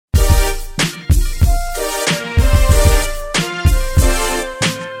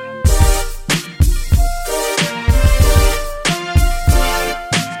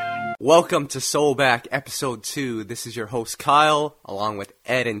Welcome to Soulback Episode 2. This is your host Kyle, along with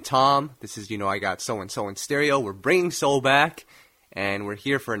Ed and Tom. This is, I got so-and-so in stereo. We're bringing Soul back, and we're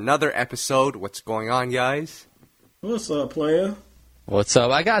here for another episode. What's going on, guys? What's up, player? What's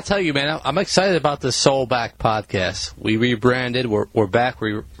up? I gotta tell you, man, I'm excited about this Soulback podcast. We rebranded. We're back.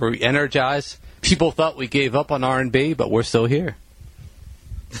 We're energized. People thought we gave up on R&B, but we're still here.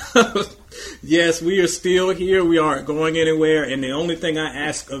 Yes, we are still here. We aren't going anywhere. And the only thing I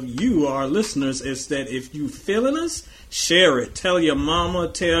ask of you, our listeners, is that if you feeling us, share it. Tell your mama,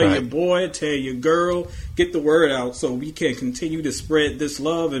 tell your boy, tell your girl. Get the word out so we can continue to spread this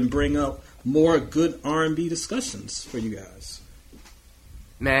love and bring up more good R&B discussions for you guys.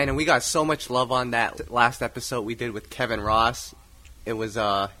 Man, and we got so much love on that last episode we did with Kevin Ross. It was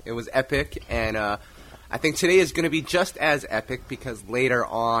epic, and I think today is going to be just as epic because later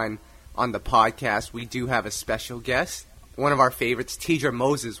on the podcast we do have a special guest. One of our favorites, Tidra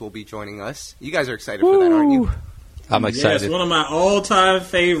Moses, will be joining us. You guys are excited for that, aren't you? I'm excited. Yes, one of my all-time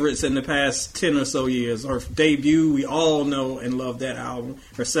favorites in the past 10 or so years. Her debut, we all know and love that album.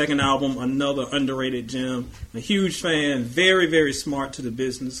 Her second album, another underrated gem. A huge fan, very, very smart to the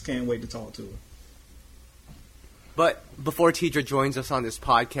business. Can't wait to talk to her. But before Tidra joins us on this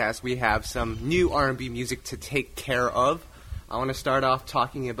podcast, we have some new R&B music to take care of. I want to start off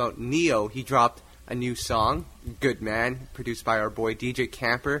talking about Ne-Yo. He dropped a new song, Good Man, produced by our boy DJ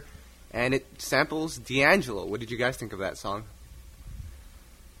Camper, and it samples D'Angelo. What did you guys think of that song?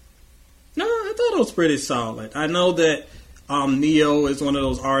 No, I thought it was pretty solid. I know that Ne-Yo is one of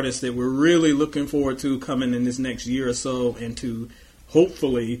those artists that we're really looking forward to coming in this next year or so and to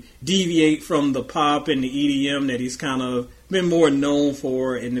hopefully deviate from the pop and the EDM that he's kind of been more known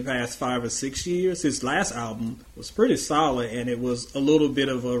for in the past 5 or 6 years. His last album was pretty solid, and it was a little bit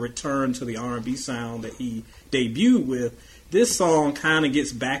of a return to the R&B sound that he debuted with. This song kind of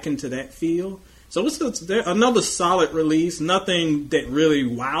gets back into that feel. So it's another solid release, nothing that really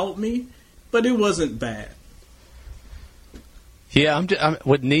wowed me, but it wasn't bad. Yeah,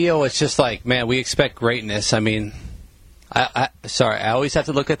 with Ne-Yo, it's just like, man, we expect greatness. I mean, I always have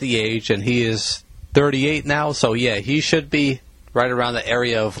to look at the age, and he is 38 now, so yeah, he should be right around the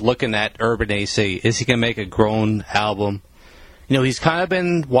area of looking at Urban AC. Is he going to make a grown album? He's kind of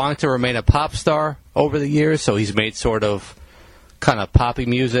been wanting to remain a pop star over the years, so he's made sort of kind of poppy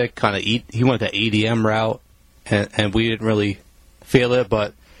music, he went the EDM route, and we didn't really feel it,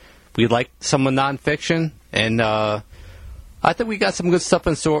 but we liked some of nonfiction, and I think we got some good stuff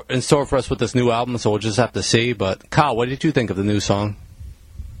in store for us with this new album, so we'll just have to see. But Kyle, what did you think of the new song?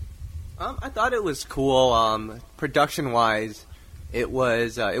 I thought it was cool. Production-wise, it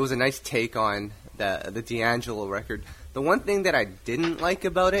was a nice take on the D'Angelo record. The one thing that I didn't like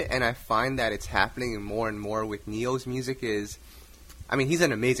about it, and I find that it's happening more and more with Ne-Yo's music, is, I mean, he's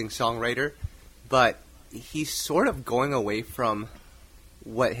an amazing songwriter, but he's sort of going away from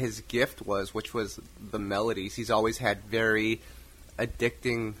what his gift was, which was the melodies. He's always had very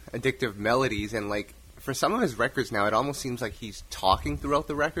addictive melodies, and like for some of his records now, it almost seems like he's talking throughout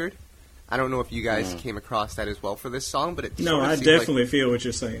the record. I don't know if you guys came across that as well for this song, but I definitely feel what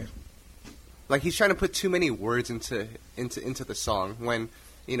you're saying. Like he's trying to put too many words into the song when,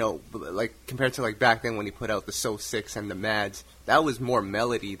 like compared to like back then when he put out the So 6 and the Mads, that was more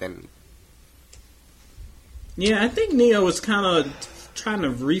melody than. Yeah, I think Ne-Yo was kind of trying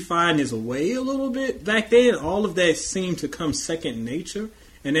to refine his way a little bit. Back then, all of that seemed to come second nature.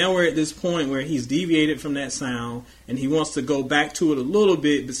 And now we're at this point where he's deviated from that sound, and he wants to go back to it a little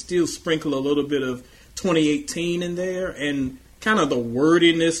bit, but still sprinkle a little bit of 2018 in there. And kind of the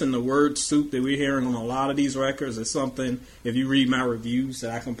wordiness and the word soup that we're hearing on a lot of these records is something, if you read my reviews, that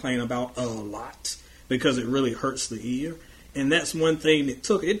I complain about a lot because it really hurts the ear. And that's one thing that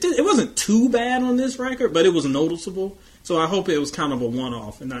it wasn't too bad on this record, but it was noticeable. So I hope it was kind of a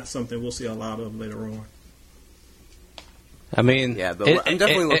one-off and not something we'll see a lot of later on. I mean, yeah, but I'm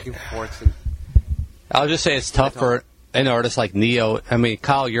definitely looking forward to. I'll just say it's tough for an artist like Ne-Yo. I mean,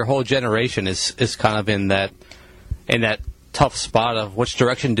 Kyle, your whole generation is kind of in that tough spot of which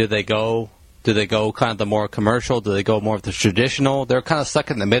direction do they go? Do they go kind of the more commercial? Do they go more of the traditional? They're kind of stuck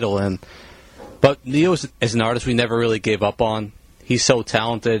in the middle. But Ne-Yo is an artist we never really gave up on. He's so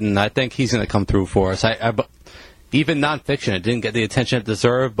talented, and I think he's going to come through for us. Even nonfiction, it didn't get the attention it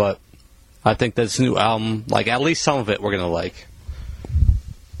deserved, but I think this new album, like at least some of it, we're going to like.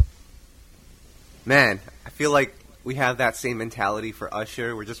 Man, I feel like we have that same mentality for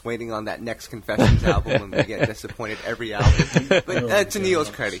Usher. We're just waiting on that next Confessions album, and we get disappointed every album. But to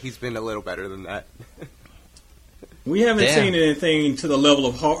Ne-Yo's credit, he's been a little better than that. We haven't seen anything to the level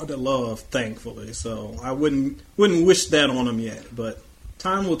of Hard to Love, thankfully. So I wouldn't wish that on him yet, but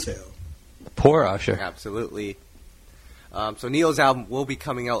time will tell. Poor Usher. Absolutely. So Neil's album will be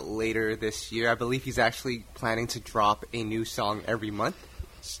coming out later this year. I believe he's actually planning to drop a new song every month,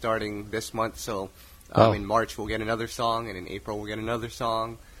 starting this month. So in March we'll get another song, and in April we'll get another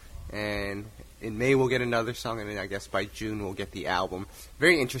song, and in May we'll get another song, and then I guess by June we'll get the album.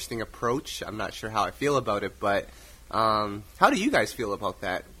 Very interesting approach. I'm not sure how I feel about it, but how do you guys feel about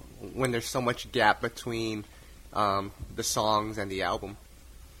that when there's so much gap between the songs and the album?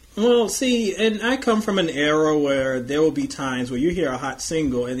 Well, see, and I come from an era where there will be times where you hear a hot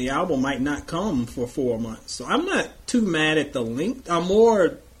single and the album might not come for 4 months. So I'm not too mad at the length. I'm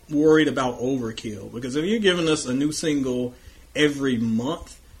more worried about overkill, because if you're giving us a new single every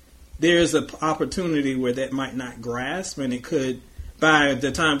month, there's an opportunity where that might not grasp, and it could, by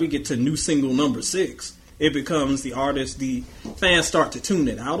the time we get to new single number 6, it becomes the fans start to tune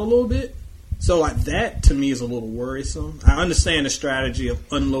it out a little bit. So that, to me, is a little worrisome. I understand the strategy of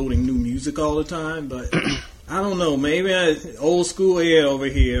unloading new music all the time, but I don't know. Maybe old school Ed over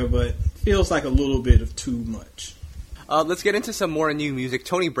here, but feels like a little bit of too much. Let's get into some more new music.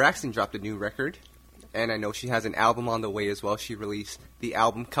 Toni Braxton dropped a new record, and I know she has an album on the way as well. She released the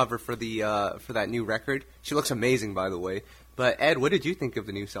album cover for that new record. She looks amazing, by the way. But Ed, what did you think of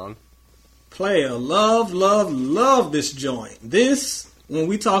the new song? Player, love this joint. This, when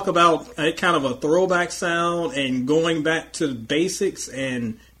we talk about a kind of a throwback sound and going back to the basics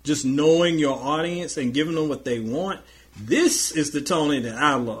and just knowing your audience and giving them what they want, this is the Toni that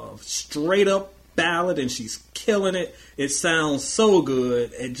I love. Straight up ballad, and she's killing it. It sounds so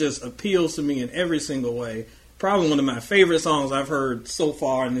good. It just appeals to me in every single way. Probably one of my favorite songs I've heard so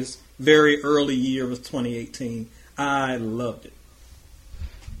far in this very early year of 2018. I loved it.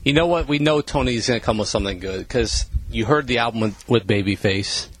 You know what? We know Tony's going to come with something good, because you heard the album with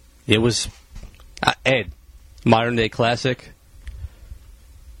Babyface. It was, Ed, modern day classic.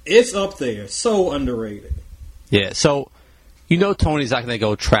 It's up there. So underrated. Yeah, so you know Tony's not going to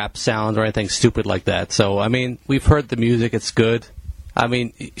go trap sound or anything stupid like that. So, I mean, we've heard the music. It's good. I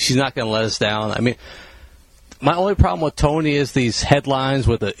mean, she's not going to let us down. I mean, my only problem with Toni is these headlines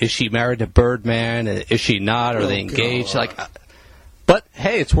with is she married to Birdman? Is she not? Are they engaged? God. But,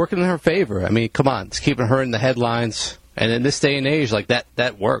 hey, it's working in her favor. I mean, come on. It's keeping her in the headlines. And in this day and age, like,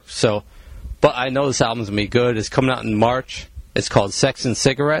 that works. So, but I know this album's going to be good. It's coming out in March. It's called Sex and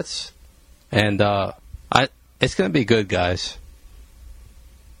Cigarettes. And it's going to be good, guys.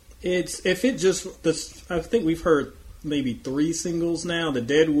 I think we've heard maybe 3 singles now. The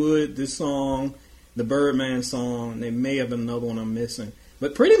Deadwood, this song, the Birdman song. There may have been another one I'm missing.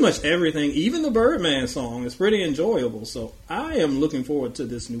 But pretty much everything, even the Birdman song, is pretty enjoyable. So I am looking forward to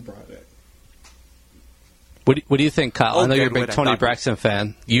this new project. What do you think, Kyle? I know you're a big Toni Braxton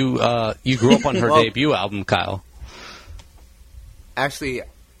fan. You grew up on her debut album, Kyle. Actually,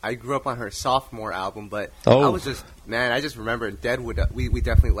 I grew up on her sophomore album, but I just remember Deadwood. We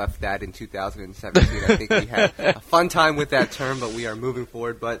definitely left that in 2017. I think we had a fun time with that term, but we are moving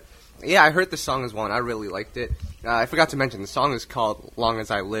forward. But yeah, I heard the song as well, and I really liked it. I forgot to mention, the song is called Long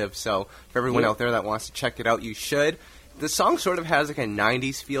As I Live, so for everyone out there that wants to check it out, you should. The song sort of has like a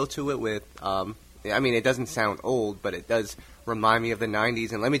 90s feel to it with, I mean, it doesn't sound old, but it does remind me of the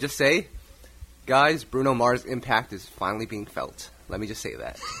 90s. And let me just say, guys, Bruno Mars' impact is finally being felt. Let me just say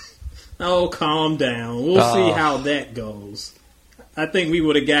that. Oh, calm down. We'll see how that goes. I think we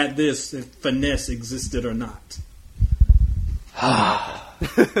would have got this if Finesse existed or not.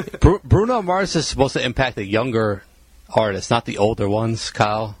 Bruno Mars is supposed to impact the younger artists, not the older ones,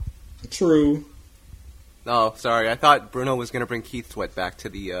 Kyle. True. Oh, sorry. I thought Bruno was going to bring Keith Sweat back to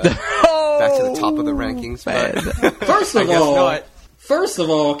the back to the top of the rankings. But First of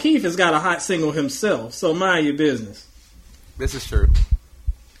all, Keith has got a hot single himself, so mind your business. This is true.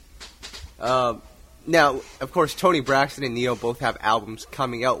 Now, of course, Toni Braxton and Neo both have albums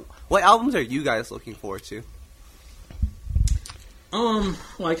coming out. What albums are you guys looking forward to? Well,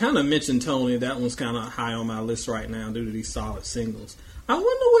 I kind of mentioned Toni. That one's kind of high on my list right now due to these solid singles. I wonder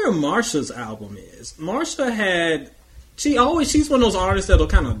where Marsha's album is. Marsha she's one of those artists that'll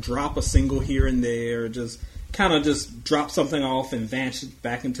kind of drop a single here and there, just drop something off and vanish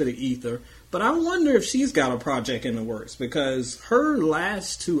back into the ether. But I wonder if she's got a project in the works, because her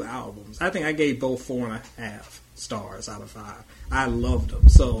last 2 albums, I think I gave both 4.5 stars out of 5. I loved them.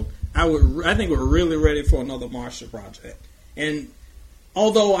 So I think we're really ready for another Marsha project. And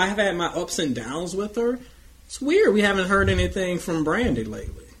although I have had my ups and downs with her, it's weird we haven't heard anything from Brandy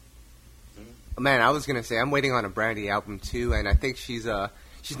lately. Man, I was gonna say I'm waiting on a Brandy album too, and I think she's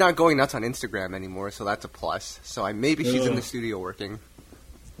not going nuts on Instagram anymore, so that's a plus. So maybe she's in the studio working.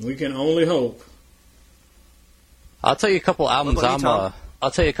 We can only hope. I'll tell you a couple albums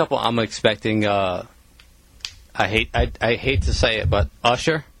I'll tell you a couple I'm expecting. I hate to say it, but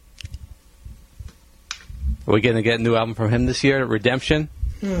Usher. Are we going to get a new album from him this year? Redemption?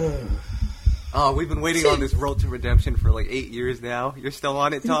 Oh, we've been waiting on this road to redemption for like 8 years now. You're still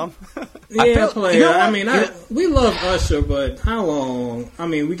on it, Tom? Yeah, player. You know we love Usher, but how long? I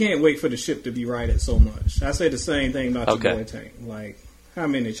mean, we can't wait for the ship to be righted so much. I say the same thing about your boy Tank. Like, how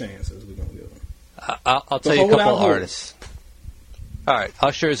many chances we going to give him? I'll tell you a couple artists. All right,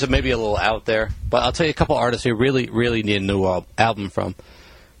 Usher is maybe a little out there, but I'll tell you a couple artists we really, really need a new album from.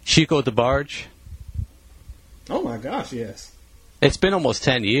 Chico DeBarge. Oh, my gosh, yes. It's been almost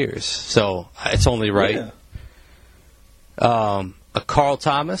 10 years, so it's only right. Yeah. A Carl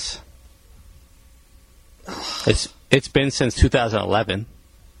Thomas. It's been since 2011.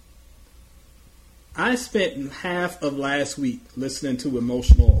 I spent half of last week listening to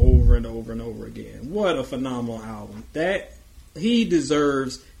Emotional over and over and over again. What a phenomenal album. That he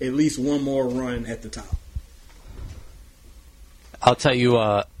deserves at least one more run at the top. I'll tell you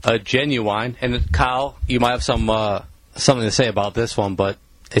a Genuine, and Kyle, you might have something to say about this one, but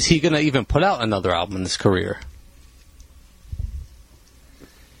is he going to even put out another album in his career?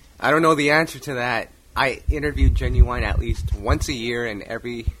 I don't know the answer to that. I interview Genuine at least once a year, and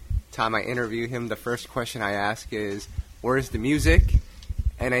every time I interview him, the first question I ask is, where's the music?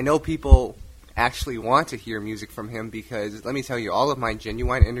 And I know people actually want to hear music from him because, let me tell you, all of my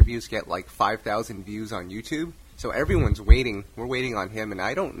Genuine interviews get like 5,000 views on YouTube. So everyone's waiting. We're waiting on him, and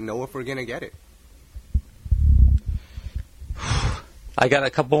I don't know if we're going to get it. I got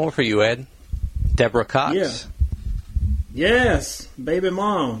a couple more for you, Ed. Deborah Cox. Yeah. Yes, baby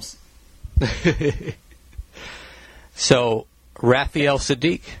moms. So, Raphael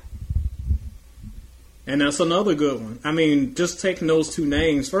Sadiq. And that's another good one. I mean, just taking those two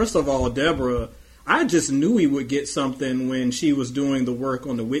names. First of all, Deborah, I just knew he would get something when she was doing the work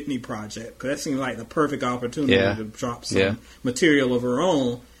on the Whitney Project. Because that seemed like the perfect opportunity to drop some material of her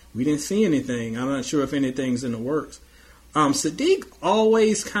own. We didn't see anything. I'm not sure if anything's in the works. Sadiq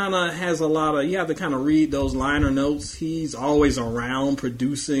always kind of has a lot of, you have to kind of read those liner notes. He's always around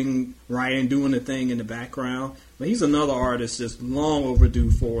producing, writing, doing the thing in the background. But he's another artist just long overdue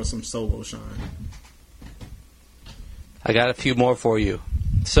for some solo shine. I got a few more for you.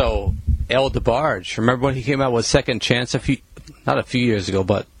 So, El DeBarge. Remember when he came out with Second Chance not a few years ago,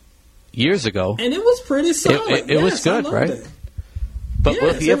 but years ago? And it was pretty solid. It was good, right? It. But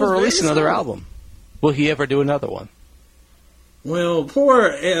will he ever release another album? Will he ever do another one? Well, poor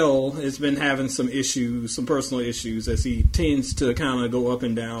El has been having some issues, some personal issues, as he tends to kind of go up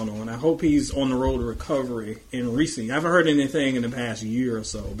and down on. I hope he's on the road to recovery in recent. I haven't heard anything in the past year or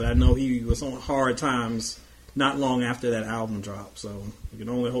so, but I know he was on hard times not long after that album dropped, so we can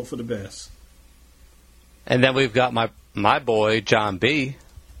only hope for the best. And then we've got my boy, John B.,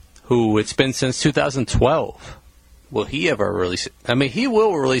 who it's been since 2012. Will he ever release it? I mean, he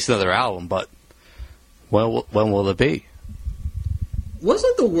will release another album, but when will it be?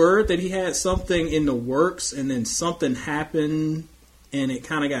 Wasn't the word that he had something in the works and then something happened and it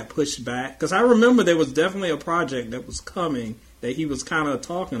kind of got pushed back? Because I remember there was definitely a project that was coming that he was kind of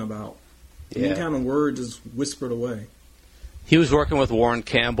talking about. And that kind of word just whispered away. He was working with Warren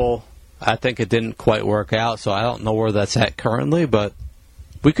Campbell. I think it didn't quite work out, so I don't know where that's at currently, but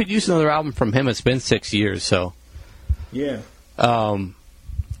we could use another album from him. It's been 6 years, so. Yeah.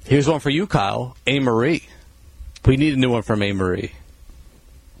 Here's one for you, Kyle. A-Marie. We need a new one from A-Marie.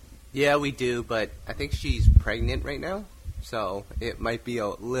 Yeah, we do, but I think she's pregnant right now, so it might be a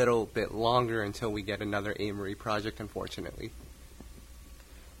little bit longer until we get another A-Marie project, unfortunately.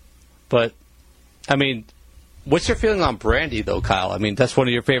 But, I mean, what's your feeling on Brandy, though, Kyle? I mean, that's one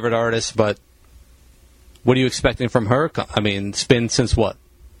of your favorite artists, but what are you expecting from her? I mean, it's been since what,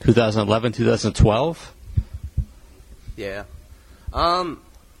 2011, 2012? Yeah.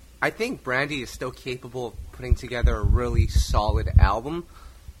 I think Brandy is still capable of putting together a really solid album.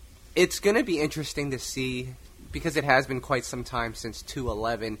 It's going to be interesting to see, because it has been quite some time since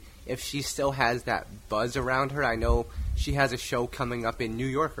 2011, if she still has that buzz around her. I know she has a show coming up in New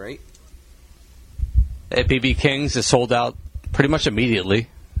York, right? At BB King's is sold out pretty much immediately.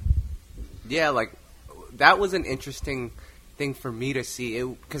 Yeah, like, that was an interesting thing for me to see,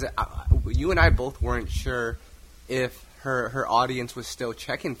 because you and I both weren't sure if her audience was still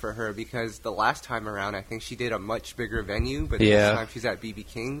checking for her, because the last time around, I think she did a much bigger venue, but this time she's at BB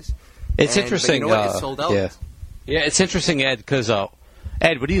King's. It's interesting. But you know what? It's sold out. Yeah, it's interesting, Ed, because,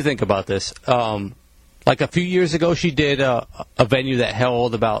 Ed, what do you think about this? Like a few years ago, she did a venue that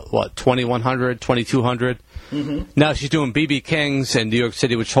held about, 2,100, 2,200. Mm-hmm. Now she's doing BB King's in New York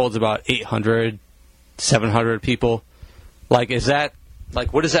City, which holds about 800, 700 people. Like, is that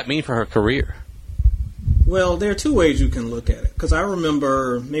Like, what does that mean for her career? Well, there are two ways you can look at it. Because I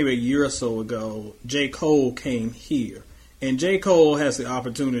remember maybe a year or so ago, J. Cole came here. And J. Cole has the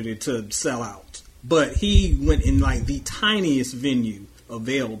opportunity to sell out. But he went in, like, the tiniest venue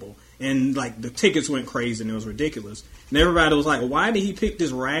available. And, like, the tickets went crazy and it was ridiculous. And everybody was like, why did he pick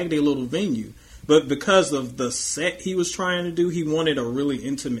this raggedy little venue? But because of the set he was trying to do, he wanted a really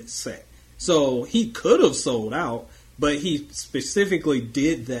intimate set. So he could have sold out, but he specifically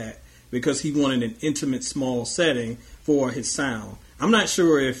did that because he wanted an intimate, small setting for his sound. I'm not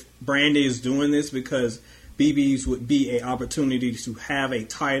sure if Brandy is doing this because BB's would be an opportunity to have a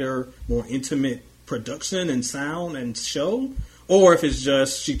tighter, more intimate production and sound and show, or if it's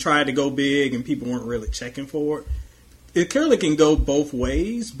just she tried to go big and people weren't really checking for it. It clearly can go both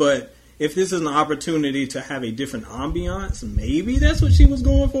ways, but if this is an opportunity to have a different ambiance, maybe that's what she was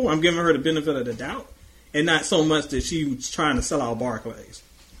going for. I'm giving her the benefit of the doubt, and not so much that she was trying to sell out Barclays.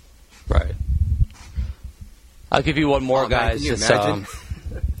 Right. I'll give you one more, guys. Man, can you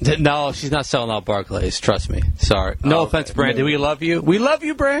imagine? No, she's not selling out Barclays. Trust me. Sorry. No offense, Brandy. We love you. We love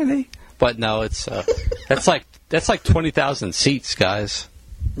you, Brandy. But no, it's that's like 20,000 seats, guys.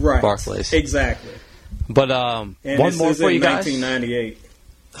 Right. Barclays. Exactly. But and one more for you guys. 1998.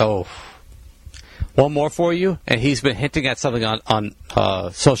 Oh. One more for you, and he's been hinting at something on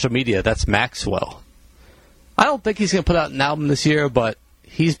social media. That's Maxwell. I don't think he's going to put out an album this year, but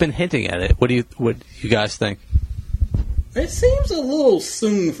he's been hinting at it. What do you guys think? It seems a little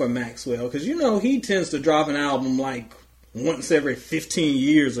soon for Maxwell because, you know, he tends to drop an album like once every 15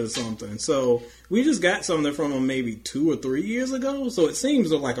 years or something. So we just got something from him maybe 2 or 3 years ago. So it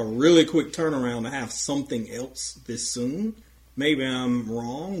seems like a really quick turnaround to have something else this soon. Maybe I'm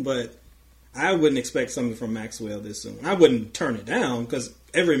wrong, but I wouldn't expect something from Maxwell this soon. I wouldn't turn it down because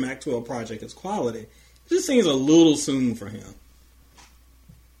every Maxwell project is quality. It just seems a little soon for him.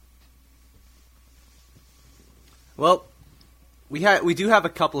 Well, we do have a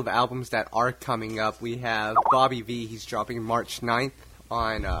couple of albums that are coming up. We have Bobby V. He's dropping March 9th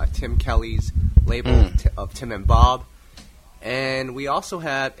on Tim Kelly's label of Tim and Bob. And we also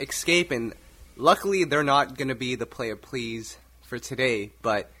have Escape, and luckily they're not going to be the Play It Please for today,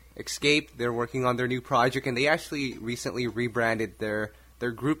 but Escape, they're working on their new project, and they actually recently rebranded their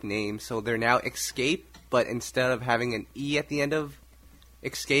group name, so they're now Escape, but instead of having an E at the end of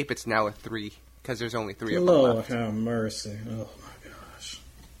Escape, it's now a 3, because there's only 3 of them Lord left. have mercy. Oh my gosh.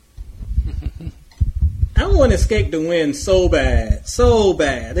 I want Escape to win so bad. So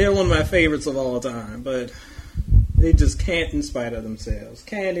bad. They're one of my favorites of all time, but they just can't in spite of themselves.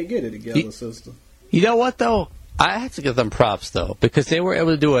 Can they get it together, sister? You know what, though? I have to give them props, though, because they were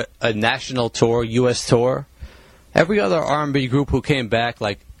able to do a national tour, U.S. tour. Every other R&B group who came back,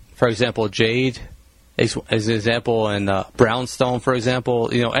 like, for example, Jade, as an example, and Brownstone, for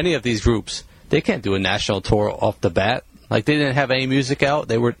example, you know, any of these groups, they can't do a national tour off the bat. Like, they didn't have any music out.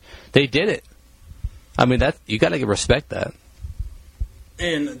 They did it. I mean, you got to respect that.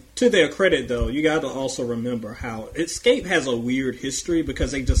 And to their credit, though, you got to also remember how Escape has a weird history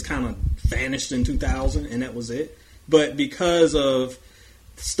because they just kind of vanished in 2000 and that was it. But because of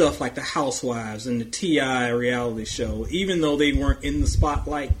stuff like the Housewives and the T.I. reality show, even though they weren't in the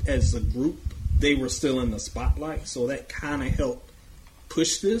spotlight as a group, they were still in the spotlight. So that kind of helped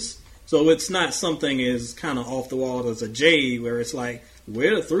push this. So it's not something as kind of off the wall as a J where it's like,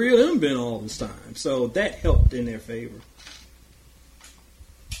 where the 3 of them been all this time? So that helped in their favor.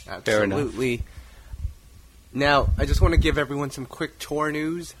 Absolutely. Now, I just want to give everyone some quick tour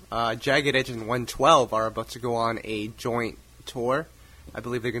news. Jagged Edge and 112 are about to go on a joint tour. I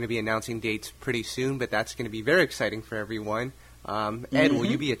believe they're going to be announcing dates pretty soon, but that's going to be very exciting for everyone. Ed, will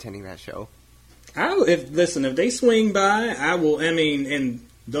you be attending that show? If they swing by, I will. I mean, and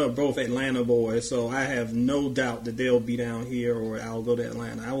they're both Atlanta boys, so I have no doubt that they'll be down here or I'll go to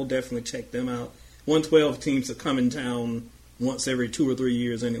Atlanta. I will definitely check them out. 112 teams that come in town once every 2 or 3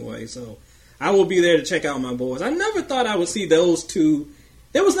 years anyway, so I will be there to check out my boys. I never thought I would see those two.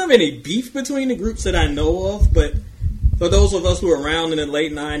 There was never any beef between the groups that I know of, but for those of us who were around in the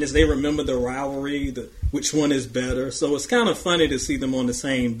late 90s, they remember the rivalry, which one is better. So it's kind of funny to see them on the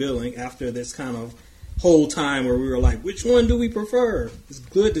same billing after this kind of whole time where we were like, which one do we prefer? It's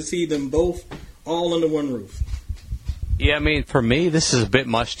good to see them both all under one roof. Yeah, I mean, for me, this is a bit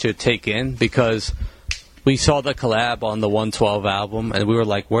much to take in because we saw the collab on the 112 album, and we were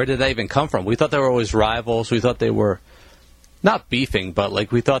like, where did they even come from? We thought they were always rivals. We thought they were not beefing, but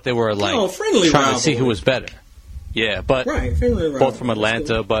like we thought they were like friendly trying rivalry. to see who was better. Yeah, but right, friendly both from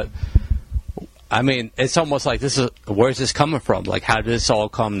Atlanta. Cool. But I mean, it's almost like where's this coming from? Like, how did this all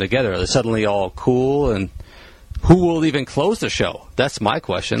come together? They're suddenly all cool and who will even close the show? That's my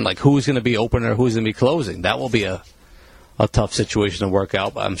question. Like, who's going to be opener, who's going to be closing? That will be a tough situation to work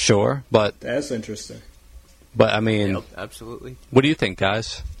out, I'm sure. But that's interesting. But, I mean... Yep, absolutely. What do you think,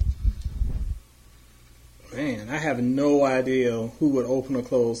 guys? Man, I have no idea who would open or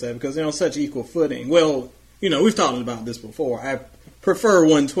close that because they're on such equal footing. Well, we've talked about this before. I prefer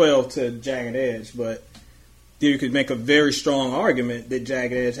 112 to Jagged Edge, but you could make a very strong argument that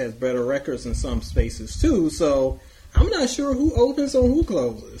Jagged Edge has better records in some spaces too. So I'm not sure who opens or who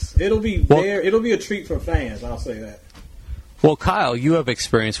closes. It'll be a treat for fans. I'll say that. Well, Kyle, you have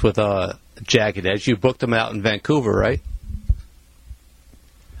experience with Jagged Edge. You booked them out in Vancouver, right?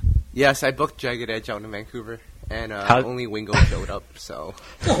 Yes, I booked Jagged Edge out in Vancouver, and only Wingo showed up. So.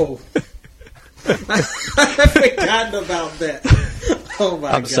 Oh, I forgotten about that. Oh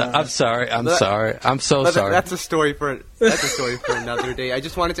my god! I'm sorry. I'm so sorry. That's a story for another day. I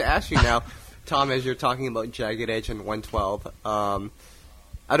just wanted to ask you now, Tom, as you're talking about Jagged Edge and 112. Out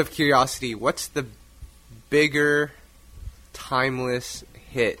of curiosity, what's the bigger, timeless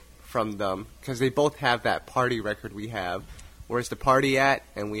hit from them? Because they both have that party record we have. Where's the Party At?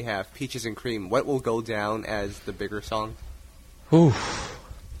 And we have Peaches and Cream. What will go down as the bigger song? Ooh,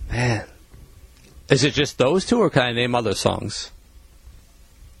 man. Is it just those two, or can I name other songs?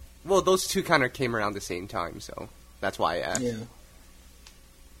 Well, those two kind of came around the same time, so that's why I asked. Yeah.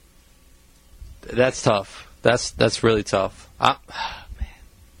 That's tough. That's really tough. Man.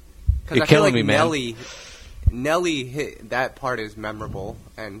 You're killing me, man. Nelly hit that part is memorable,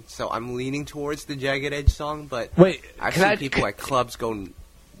 and so I'm leaning towards the Jagged Edge song. But wait, I've seen people at clubs go.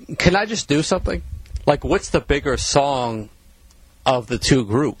 Can I just do something? Like, what's the bigger song of the two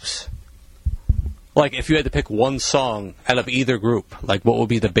groups? Like, if you had to pick one song out of either group, like, what would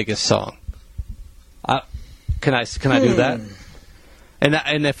be the biggest song? Can I do that?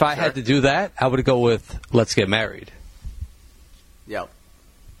 And if I had to do that, I would go with "Let's Get Married." Yep.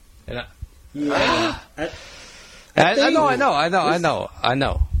 Yeah. I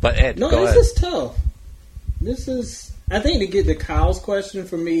know. But Ed, no, go this ahead. is tough. This is, I think, to get to Kyle's question,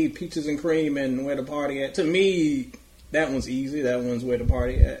 for me, Peaches and Cream and Where the Party At. To me, that one's easy. That one's Where the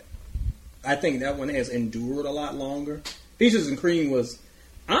Party At. I think that one has endured a lot longer. Peaches and Cream was,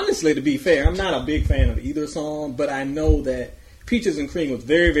 honestly, to be fair, I'm not a big fan of either song, but I know that Peaches and Cream was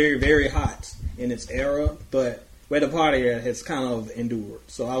very, very, very hot in its era, but Where the Party At has kind of endured.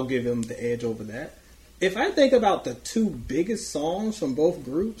 So I'll give him the edge over that. If I think about the two biggest songs from both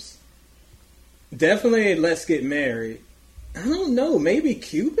groups, definitely Let's Get Married. I don't know, maybe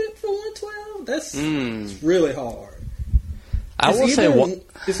Cupid for 112? That's it's really hard. I will say one.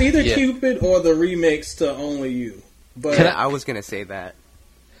 It's either Cupid or the remix to Only You. But I was going to say that.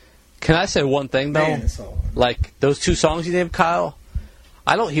 Can I say one thing, though? Man, it's hard. Like, those two songs you named, Kyle,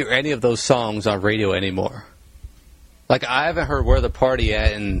 I don't hear any of those songs on radio anymore. Like, I haven't heard Where the Party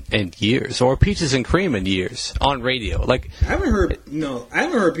At in years, or Peaches and Cream in years on radio. Like, I haven't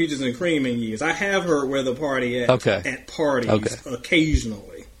heard Peaches and Cream in years. I have heard Where the Party At at parties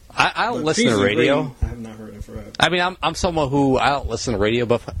occasionally. I don't listen to radio. I have not heard it forever. I mean, I'm someone who I don't listen to radio,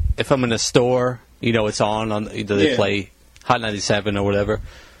 but if I'm in a store, it's on either they play Hot 97 or whatever.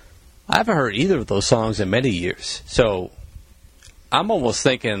 I haven't heard either of those songs in many years. So I'm almost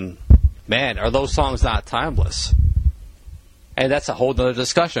thinking, man, are those songs not timeless? And that's a whole other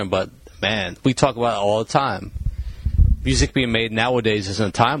discussion, but man, we talk about it all the time. Music being made nowadays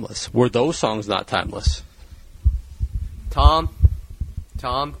isn't timeless. Were those songs not timeless? Tom,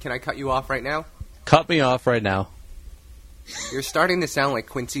 can I cut you off right now? Cut me off right now. You're starting to sound like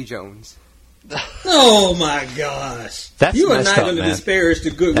Quincy Jones. Oh my gosh! You are not going to disparage the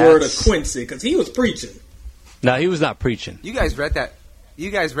good word of Quincy because he was preaching. No, he was not preaching. You guys read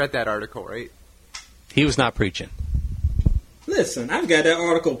that article, right? He was not preaching. Listen, I've got that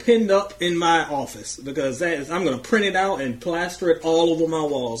article pinned up in my office because I'm going to print it out and plaster it all over my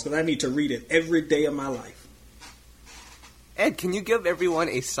walls because I need to read it every day of my life. Ed, can you give everyone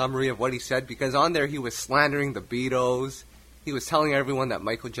a summary of what he said? Because on there he was slandering the Beatles. He was telling everyone that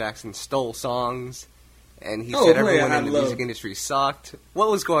Michael Jackson stole songs. And he said everyone in the music industry sucked. What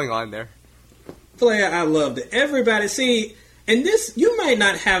was going on there? Player, I loved it. Everybody, see, and this, you might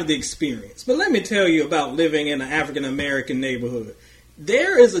not have the experience, but let me tell you about living in an African-American neighborhood.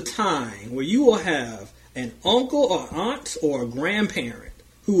 There is a time where you will have an uncle or aunt or a grandparent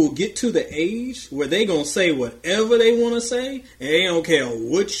who will get to the age where they're going to say whatever they want to say, and they don't care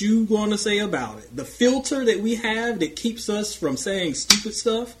what you want to say about it. The filter that we have that keeps us from saying stupid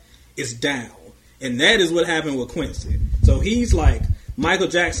stuff is down. And that is what happened with Quincy. So he's like, Michael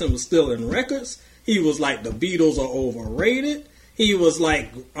Jackson was stealing records. He was like, the Beatles are overrated. He was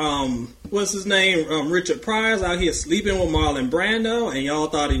like, what's his name? Richard Pryor's out here sleeping with Marlon Brando, and y'all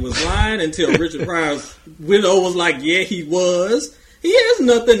thought he was lying until Richard Pryor's widow was like, yeah, he was. He has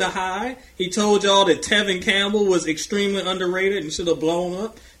nothing to hide. He told y'all that Tevin Campbell was extremely underrated and should have blown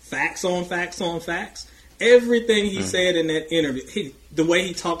up. Facts on facts on facts. Everything he said in that interview, the way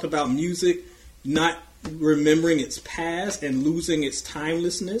he talked about music, not remembering its past and losing its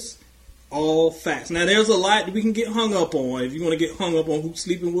timelessness, all facts. Now, there's a lot that we can get hung up on. If you want to get hung up on who's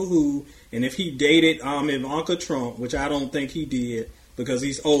sleeping with who, and if he dated Ivanka Trump, which I don't think he did because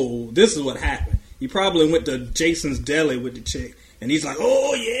he's old, this is what happened. He probably went to Jason's Deli with the chick, and he's like,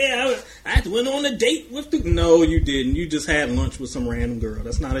 oh, yeah, I went on a date with the... No, you didn't. You just had lunch with some random girl.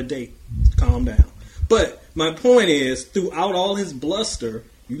 That's not a date. Calm down. But my point is, throughout all his bluster,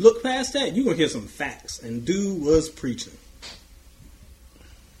 you look past that, you're going to hear some facts. And dude was preaching.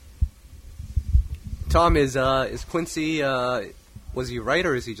 Tom, is Quincy, was he right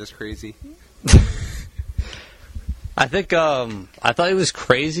or is he just crazy? I think, I thought he was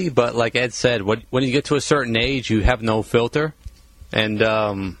crazy, but like Ed said, when you get to a certain age, you have no filter. And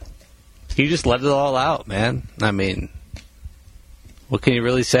he just let it all out, man. I mean, what can you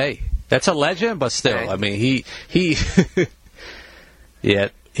really say? That's a legend, but still, I mean, he yeah,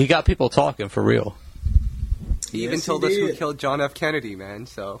 he got people talking for real. He even told us who killed John F. Kennedy, man,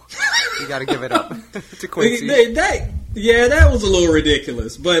 so you got to give it up to Quincy. That was a little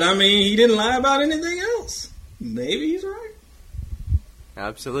ridiculous, but I mean, he didn't lie about anything else. Maybe he's right.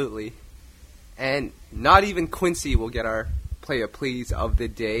 Absolutely. And not even Quincy will get our play a please of the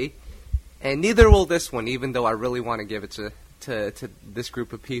day, and neither will this one, even though I really want to give it to this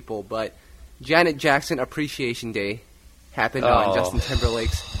group of people. But Janet Jackson Appreciation Day happened on Justin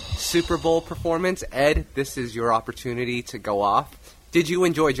Timberlake's Super Bowl performance. Ed, this is your opportunity to go off. Did you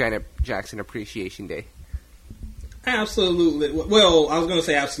enjoy Janet Jackson Appreciation Day? Absolutely. Well, I was going to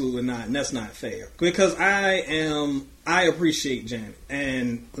say absolutely not, and that's not fair. Because I appreciate Janet.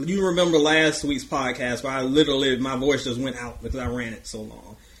 And you remember last week's podcast where I literally, my voice just went out because I ran it so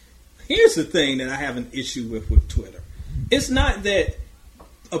long. Here's the thing that I have an issue with Twitter. It's not that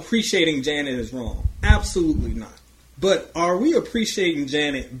appreciating Janet is wrong. Absolutely not. But are we appreciating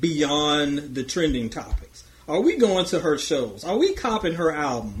Janet beyond the trending topics? Are we going to her shows? Are we copping her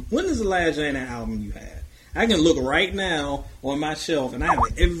album? When is the last Janet album you had? I can look right now on my shelf, and I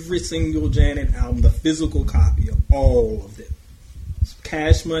have every single Janet album, the physical copy of all of them.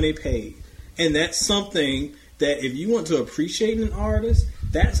 Cash money paid. And that's something that if you want to appreciate an artist,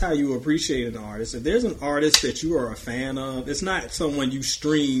 that's how you appreciate an artist. If there's an artist that you are a fan of, it's not someone you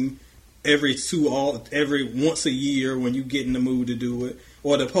stream every once a year when you get in the mood to do it,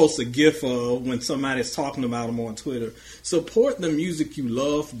 or to post a GIF of when somebody's talking about them on Twitter. Support the music you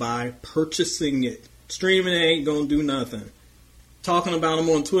love by purchasing it. Streaming ain't gonna do nothing. Talking about them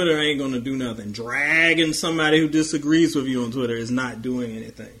on Twitter ain't gonna do nothing. Dragging somebody who disagrees with you on Twitter is not doing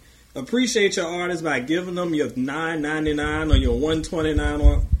anything. Appreciate your artist by giving them your $9.99 or your $1.29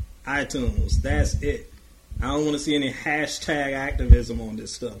 on iTunes. That's it. I don't want to see any hashtag activism on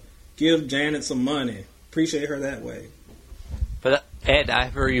this stuff. Give Janet some money. Appreciate her that way. But Ed, I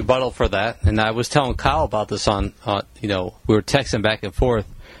have a rebuttal for that, and I was telling Kyle about this on we were texting back and forth.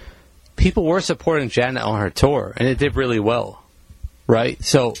 People were supporting Janet on her tour, and it did really well, right?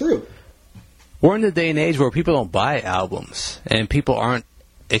 So true. We're in the day and age where people don't buy albums, and people aren't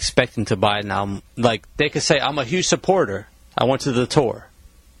expecting to buy an album. Like, they could say, I'm a huge supporter. I went to the tour.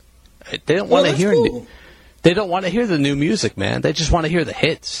 They don't want to hear They don't want to hear the new music, man. They just want to hear the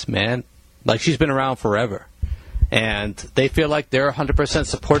hits, man. Like, she's been around forever. And they feel like they're 100%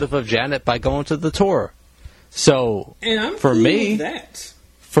 supportive of Janet by going to the tour. So, and I'm for cool me, with that.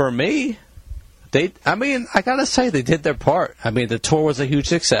 I gotta say, they did their part. I mean, the tour was a huge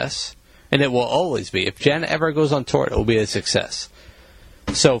success, and it will always be. If Janet ever goes on tour, it will be a success.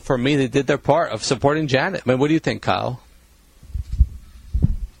 So, for me, they did their part of supporting Janet. I mean, what do you think, Kyle?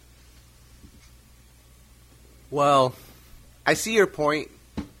 Well, I see your point,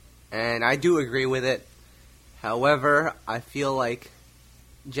 and I do agree with it. However, I feel like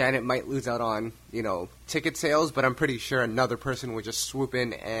Janet might lose out on, ticket sales, but I'm pretty sure another person would just swoop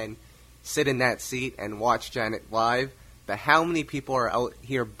in and sit in that seat and watch Janet live. But how many people are out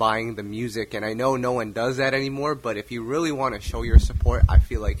here buying the music? And I know no one does that anymore, but if you really want to show your support, I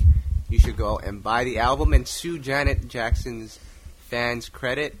feel like you should go out and buy the album and sue Janet Jackson's fans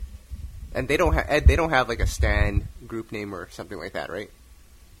credit. And they don't have like a stan group name or something like that, right?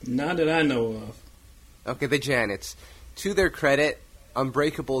 Not that I know of. Okay, the Janets. To their credit,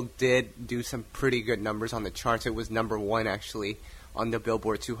 Unbreakable did do some pretty good numbers on the charts. It was number 1, actually, on the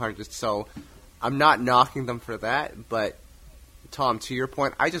Billboard 200. So I'm not knocking them for that, but Tom, to your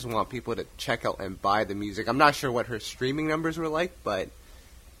point, I just want people to check out and buy the music. I'm not sure what her streaming numbers were like, but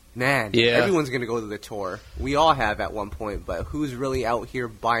man, everyone's going to go to the tour. We all have at one point, but who's really out here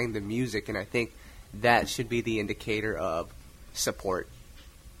buying the music? And I think that should be the indicator of support.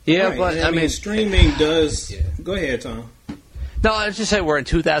 Yeah, right. But I mean, streaming does. Yeah. Go ahead, Tom. No, I was just saying we're in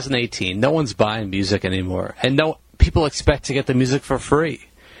 2018. No one's buying music anymore, and people expect to get the music for free.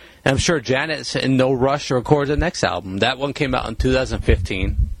 And I'm sure Janet's in no rush to record the next album. That one came out in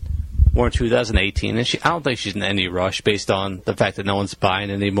 2015. We're in 2018, and I don't think she's in any rush based on the fact that no one's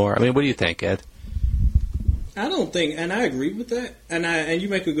buying anymore. I mean, what do you think, Ed? I don't think, and I agree with that. And you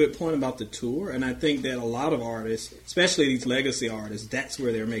make a good point about the tour. And I think that a lot of artists, especially these legacy artists, that's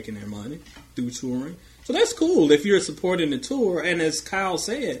where they're making their money, through touring. So that's cool if you're supporting the tour. And as Kyle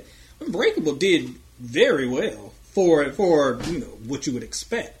said, Unbreakable did very well for what you would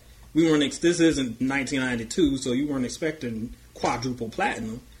expect. This isn't 1992, so you weren't expecting quadruple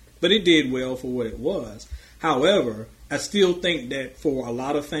platinum, but it did well for what it was. However, I still think that for a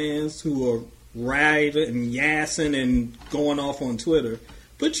lot of fans who are riding and yassing and going off on Twitter,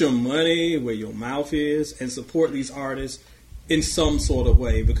 put your money where your mouth is and support these artists in some sort of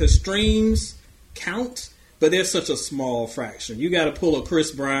way, because streams count, but they're such a small fraction. You got to pull a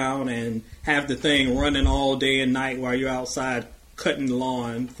Chris Brown and have the thing running all day and night while you're outside cutting the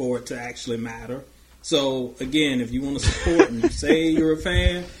lawn for it to actually matter. So again, if you want to support and you say you're a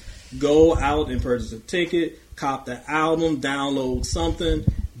fan, go out and purchase a ticket, cop the album, download something.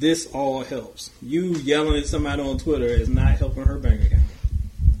 This all helps. You yelling at somebody on Twitter is not helping her bank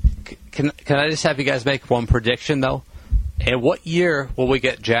account. Can I just have you guys make one prediction though? And what year will we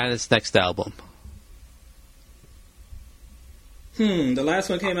get Janet's next album? The last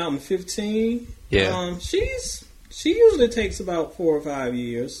one came out in 2015. Yeah. She usually takes about 4 or 5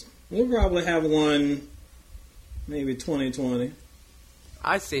 years. We'll probably have one maybe 2020.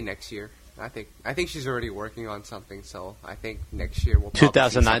 I'd say next year. I think she's already working on something, so I think next year we'll probably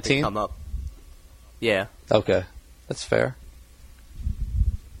 2019 see something come up. Yeah. Okay. That's fair.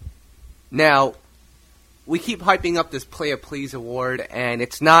 Now, we keep hyping up this Play It Please award, and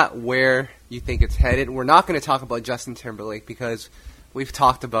it's not where you think it's headed. We're not going to talk about Justin Timberlake because we've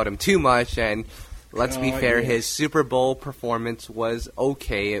talked about him too much, and let's be fair, his Super Bowl performance was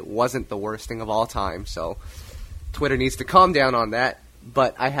okay. It wasn't the worst thing of all time, so Twitter needs to calm down on that.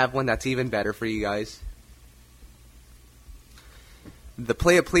 But I have one that's even better for you guys. The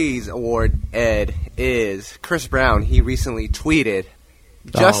Play It Please award, Ed, is Chris Brown. He recently tweeted,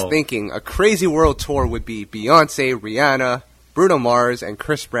 just thinking, a crazy world tour would be Beyonce, Rihanna, Bruno Mars, and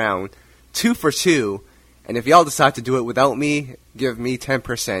Chris Brown. 2 for 2. And if y'all decide to do it without me, give me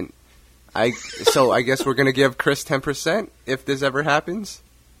 10%. So I guess we're going to give Chris 10% if this ever happens?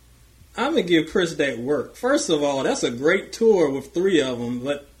 I'm going to give Chris that work. First of all, that's a great tour with 3 of them.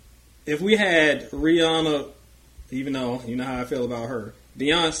 But if we had Rihanna, even though you know how I feel about her,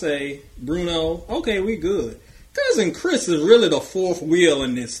 Beyonce, Bruno, okay, we good. Cousin Chris is really the 4th wheel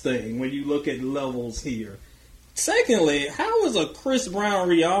in this thing when you look at levels here. Secondly, how is a Chris Brown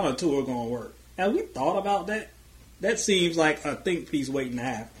Rihanna tour going to work? Have we thought about that? That seems like a think piece waiting to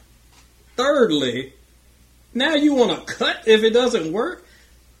happen. Thirdly, now you want to cut if it doesn't work?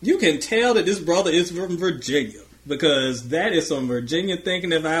 You can tell that this brother is from Virginia, because that is some Virginia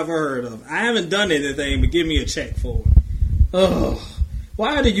thinking if I ever heard of. I haven't done anything, but give me a check for it. Ugh.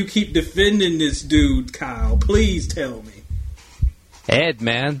 Why do you keep defending this dude, Kyle? Please tell me. Ed,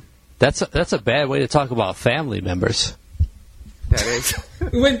 man, that's a bad way to talk about family members. That is.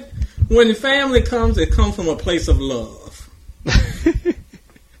 When family comes, it comes from a place of love.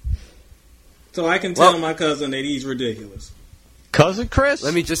 So I can tell my cousin that he's ridiculous. Cousin Chris?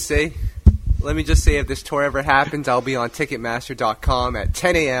 Let me just say if this tour ever happens, I'll be on Ticketmaster.com at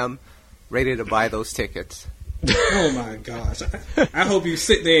 10 a.m. ready to buy those tickets. Oh my gosh. I hope you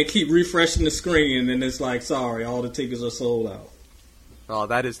sit there and keep refreshing the screen and it's like, sorry, all the tickets are sold out. Oh,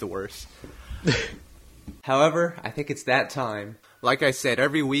 that is the worst. However, I think it's that time. Like I said,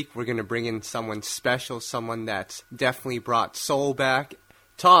 every week we're going to bring in someone special, someone that's definitely brought soul back.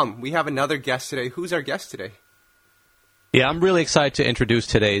 Tom, we have another guest today. Who's our guest today? Yeah, I'm really excited to introduce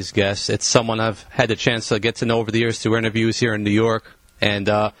today's guest. It's someone I've had the chance to get to know over the years through interviews here in New York.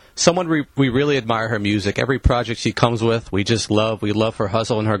 And someone we really admire her music. Every project she comes with, we just love. We love her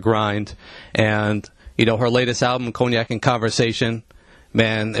hustle and her grind. And, you know, her latest album, Cognac and Conversation,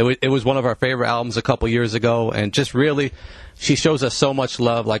 man, it was one of our favorite albums a couple years ago. And just really, she shows us so much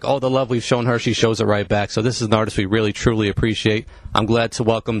love. Like all the love we've shown her, she shows it right back. So this is an artist we really, truly appreciate. I'm glad to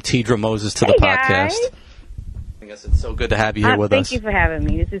welcome Teedra Moses to the podcast. Guys. I guess it's so good to have you here with us. Thank you for having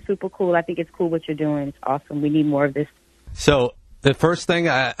me. This is super cool. I think it's cool what you're doing. It's awesome. We need more of this. So the first thing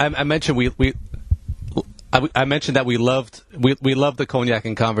I mentioned I mentioned that we loved the Cognac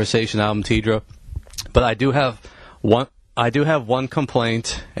and Conversation album, Tedrah, but I do have one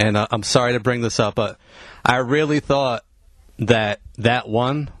complaint, and I'm sorry to bring this up, but I really thought that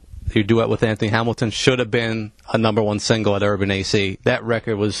one, your duet with Anthony Hamilton, should have been a #1 single at Urban AC. That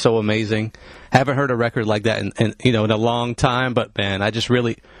record was so amazing. Haven't heard a record like that in a long time, but man, I just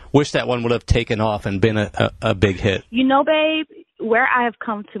really wish that one would have taken off and been a big hit. Babe, where I have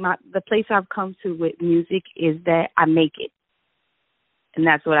come to the place I've come to with music is that I make it. And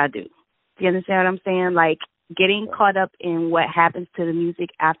that's what I do. Do you understand what I'm saying? Like, getting caught up in what happens to the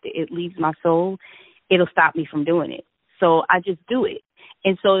music after it leaves my soul, it'll stop me from doing it. So I just do it.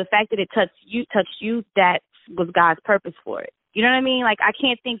 And so the fact that it touched you, that was God's purpose for it. You know what I mean? Like, I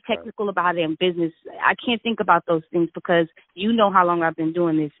can't think technical about it in business. I can't think about those things because you know how long I've been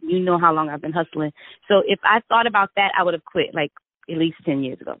doing this. You know how long I've been hustling. So if I thought about that, I would have quit like at least 10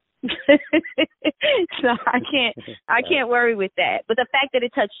 years ago. So I can't worry with that. But the fact that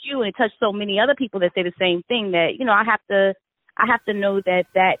it touched you and it touched so many other people that say the same thing, that, I have to know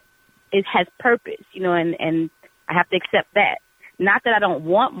that it has purpose, and I have to accept that. Not that I don't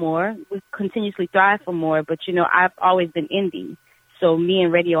want more. We continuously thrive for more, but, I've always been indie. So me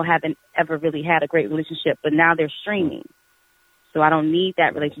and radio haven't ever really had a great relationship, but now they're streaming. So I don't need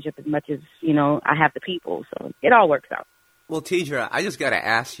that relationship as much as, I have the people. So it all works out. Well, Tedrah, I just got to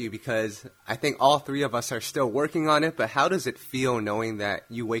ask you, because I think all three of us are still working on it, but how does it feel knowing that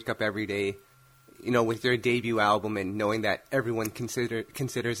you wake up every day, with your debut album and knowing that everyone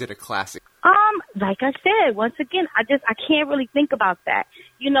considers it a classic? Like I said, once again, I can't really think about that.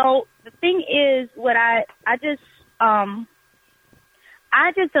 The thing is, I just am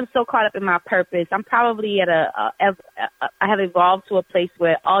so caught up in my purpose. I'm probably I have evolved to a place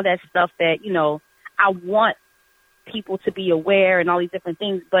where all that stuff that, I want people to be aware and all these different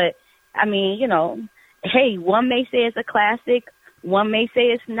things. But I mean, hey, one may say it's a classic, one may say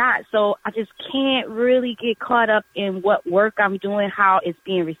it's not. So I just can't really get caught up in what work I'm doing, how it's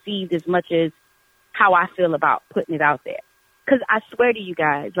being received, as much as how I feel about putting it out there. Because I swear to you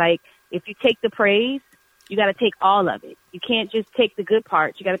guys, like, if you take the praise, you got to take all of it. You can't just take the good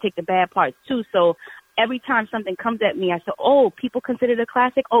parts. You got to take the bad parts too. So every time something comes at me, I say, oh, people consider it a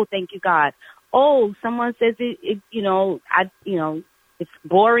classic. Oh, thank you, God. Oh, someone says it's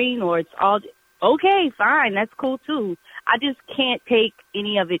boring, or it's all okay, fine. That's cool too. I just can't take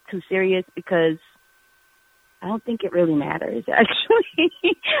any of it too serious, because I don't think it really matters, actually.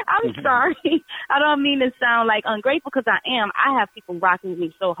 I'm sorry. I don't mean to sound like ungrateful, because I am. I have people rocking with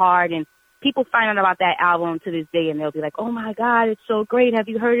me so hard, and people find out about that album to this day, and they'll be like, oh, my God, it's so great. Have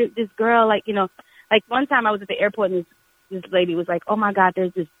you heard of this girl? Like, like one time I was at the airport, and this lady was like, oh, my God,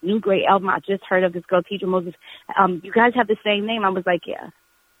 there's this new great album I just heard of, this girl, Tedrah Moses. You guys have the same name? I was like, yeah,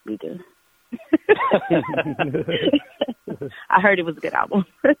 we do. I heard it was a good album.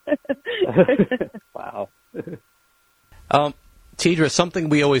 Wow. Tedrah, something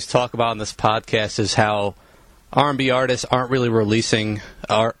we always talk about on this podcast is how R&B artists aren't really releasing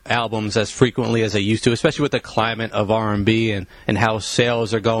our albums as frequently as they used to, especially with the climate of R&B and how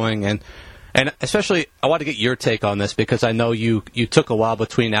sales are going. And especially, I want to get your take on this, because I know you took a while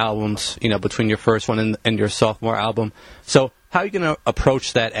between albums, between your first one and your sophomore album. So how are you going to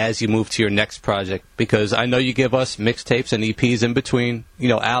approach that as you move to your next project? Because I know you give us mixtapes and EPs in between,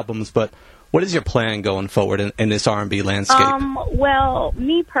 albums, but what is your plan going forward in this R&B landscape? Well,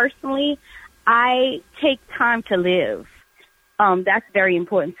 me personally, I take time to live. That's very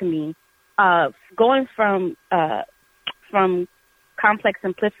important to me. Going from Complex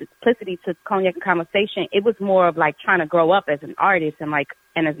Simplicity to Cognac and Conversation, it was more of like trying to grow up as an artist and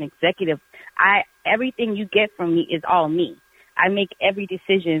as an executive. Everything you get from me is all me. I make every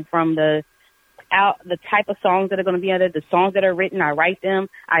decision, from the type of songs that are going to be on it, the songs that are written, I write them,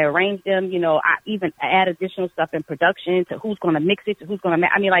 I arrange them, I even add additional stuff in production, to who's going to mix it, to who's going to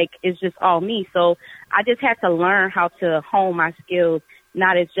it's just all me. So I just had to learn how to hone my skills,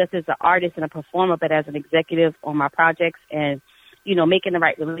 not as just as an artist and a performer, but as an executive on my projects, and, making the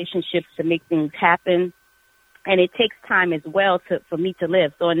right relationships to make things happen. And it takes time as well for me to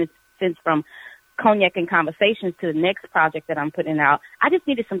live. So in a sense, from Cognac and Conversations to the next project that I'm putting out, I just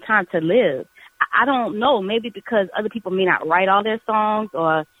needed some time to live. I don't know, maybe because other people may not write all their songs,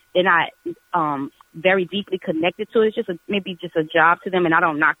 or they're not very deeply connected to it. It's just maybe a job to them, and I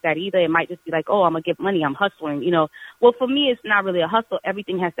don't knock that either. It might just be like, oh, I'm going to get money, I'm hustling, Well, for me, it's not really a hustle.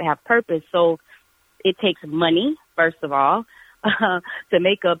 Everything has to have purpose. So it takes money, first of all, to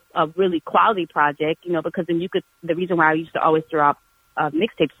make a really quality project, because then the reason why I used to always drop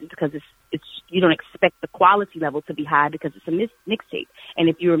mixtapes is because it's you don't expect the quality level to be high because it's a mixtape. And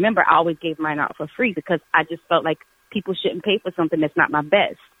if you remember, I always gave mine out for free because I just felt like people shouldn't pay for something that's not my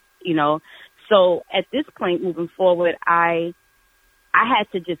best, you know. So at this point, moving forward, I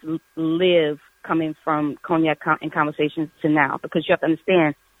had to just live coming from Cognac and Conversations to now, because you have to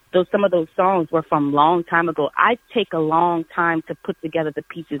understand, some of those songs were from long time ago. I take a long time to put together the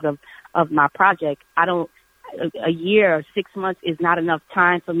pieces of my project. A year or 6 months is not enough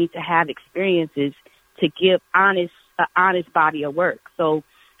time for me to have experiences to give an honest body of work. So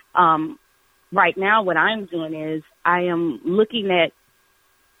right now what I'm doing is I am looking at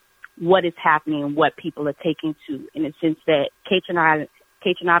what is happening and what people are taking to, in the sense that Kate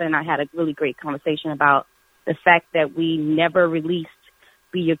Renata and I had a really great conversation about the fact that we never released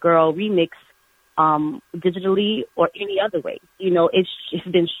Be Your Girl remix digitally or any other way. You know, it's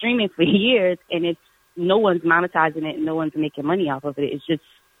been streaming for years, and no one's monetizing it and no one's making money off of it. It's just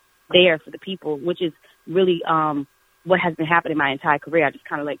there for the people, which is really what has been happening my entire career. I just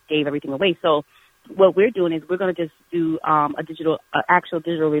kind of like gave everything away. So what we're doing is we're going to just do actual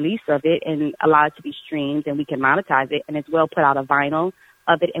digital release of it and allow it to be streamed, and we can monetize it, and as well put out a vinyl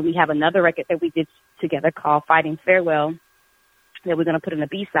of it. And we have another record that we did together called Fighting Farewell that we're going to put in the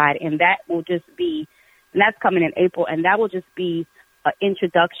B-side, and that will just be, and that's coming in April, and that will just be an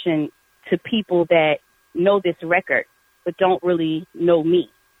introduction to people that know this record but don't really know me.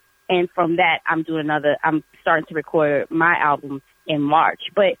 And from that, I'm starting to record my album in March.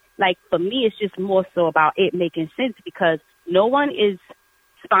 But like for me, it's just more so about it making sense, because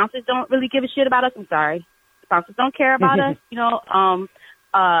sponsors don't really give a shit about us. I'm sorry. Sponsors don't care about us, you know,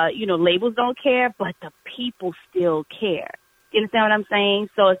 labels don't care, but the people still care. You understand what I'm saying?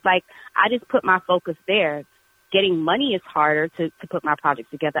 So it's like, I just put my focus there. Getting money is harder to put my projects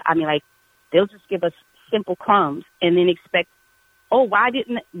together. I mean, like, they'll just give us simple crumbs and then expect, oh, why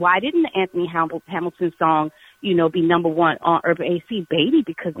didn't the Anthony Hamilton song, you know, be number one on Urban AC? Baby,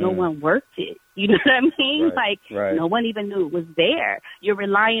 because no one worked it. You know what I mean? Right. No one even knew it was there. You're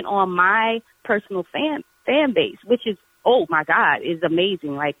relying on my personal fan base, which is, oh my God, is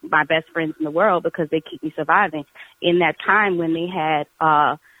amazing. Like my best friends in the world, because they keep me surviving. In that time when they had,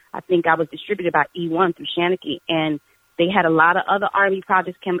 I think I was distributed by E1 through Shanachie, and they had a lot of other R&B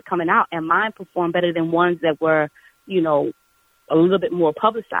projects coming out, and mine performed better than ones that were, you know, a little bit more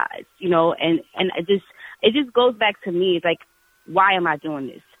publicized, you know, and it just goes back to me. It's like, why am I doing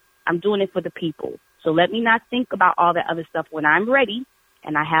this? I'm doing it for the people. So let me not think about all that other stuff. When I'm ready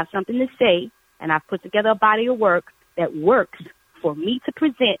and I have something to say and I've put together a body of work that works for me to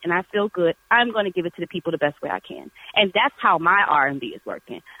present and I feel good, I'm going to give it to the people the best way I can. And that's how my R&B is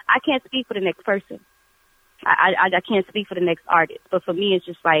working. I can't speak for the next person. I can't speak for the next artist. But for me, it's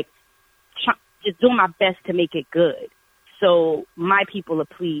just like just doing my best to make it good, so my people are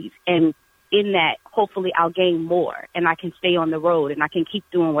pleased. And in that, hopefully I'll gain more and I can stay on the road and I can keep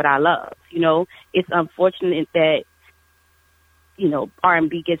doing what I love. You know, it's unfortunate that, you know,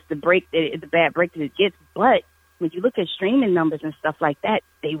 R&B gets the bad break that it gets. But when you look at streaming numbers and stuff like that,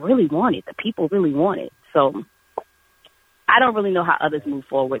 they really want it. The people really want it. So I don't really know how others move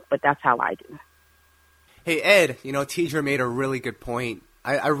forward, but that's how I do. Hey, Ed, you know, Tidra made a really good point.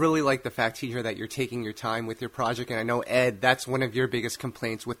 I really like the fact, Tidra, that you're taking your time with your project. And I know, Ed, that's one of your biggest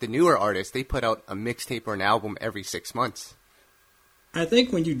complaints with the newer artists. They put out a mixtape or an album every 6 months. I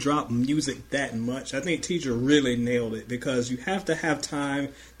think when you drop music that much, I think Tidra really nailed it, because you have to have time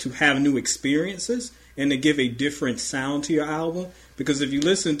to have new experiences and to give a different sound to your album. Because if you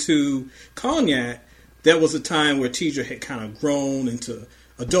listen to Cognac, there was a time where Tidra had kind of grown into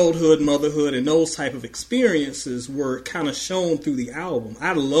adulthood, motherhood, and those type of experiences were kind of shown through the album.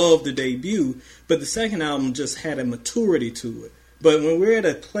 I loved the debut, but the second album just had a maturity to it. But when we're at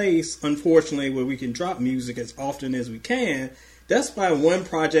a place, unfortunately, where we can drop music as often as we can, that's why one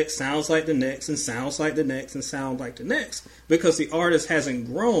project sounds like the next and sounds like the next and sounds like the next, because the artist hasn't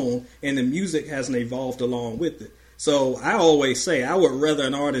grown and the music hasn't evolved along with it. So I always say I would rather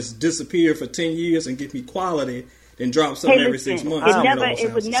an artist disappear for 10 years and give me quality than drop something every 6 months.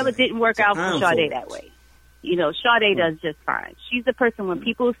 It didn't work out for Sade that way. You know, Sade does just fine. She's the person when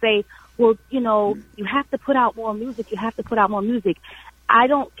people say, well, you know, you have to put out more music, I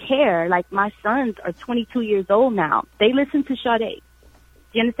don't care. Like, my sons are 22 years old now. They listen to Sade. Do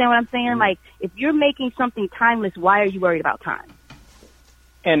you understand what I'm saying? Mm-hmm. Like, if you're making something timeless, why are you worried about time?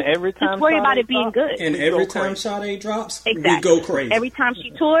 And every time just worry about it being good. And every time Sade drops, exactly. We go crazy. Every time she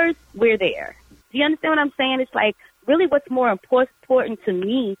tours, we're there. Do you understand what I'm saying? It's like, really what's more important to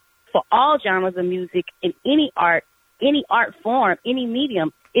me for all genres of music in any art form, any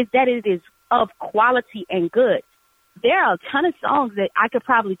medium, is that it is of quality and good. there are a ton of songs that I could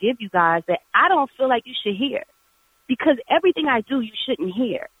probably give you guys that I don't feel like you should hear. Because everything I do, you shouldn't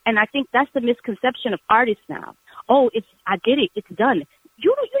hear. And I think that's the misconception of artists now. Oh, I get it. It's done.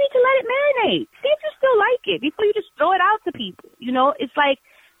 You need to let it marinate. See if you still like it before you just throw it out to people. You know, it's like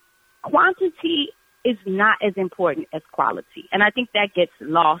quantity is not as important as quality. And I think that gets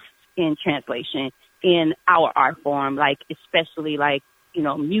lost in translation in our art form, like especially like, you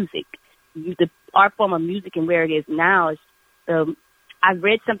know, music. The art form of music and where it is now is I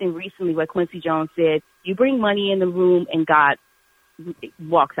read something recently where Quincy Jones said, you bring money in the room and God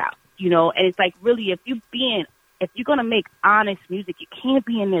walks out, you know, and it's like really if you're going to make honest music, you can't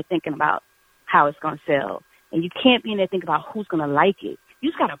be in there thinking about how it's going to sell. And you can't be in there thinking about who's going to like it. You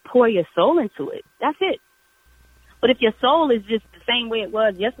just got to pour your soul into it. That's it. But if your soul is just the same way it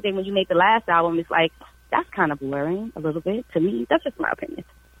was yesterday when you made the last album, it's like, that's kind of blurring a little bit to me. That's just my opinion.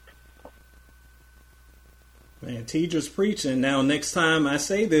 Man, Tidra's preaching. Now, next time I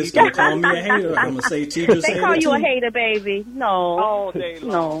say this, don't call me a hater. I'm going to say Tidra's They call you a hater, baby. No. All day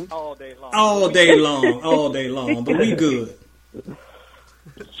long. No. All day long. All day long. All day long. But we good.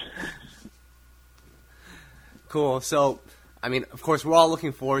 Cool. So, I mean, of course, we're all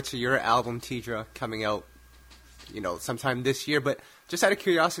looking forward to your album, Tidra, coming out, you know, sometime this year. But just out of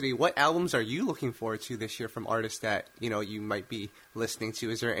curiosity, what albums are you looking forward to this year from artists that, you know, you might be listening to?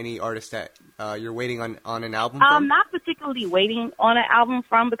 Is there any artist that you're waiting on an album from? Not particularly waiting on an album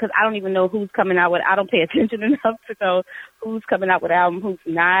from, because I don't even know who's coming out with. I don't pay attention enough to know who's coming out with an album, who's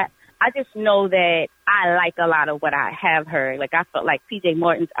not. I just know that I like a lot of what I have heard. Like, I felt like PJ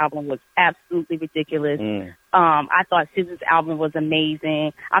Morton's album was absolutely ridiculous. I thought SZA's album was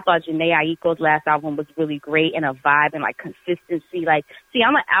amazing. I thought Jhené Aiko's last album was really great, and a vibe and, like, consistency. Like, see,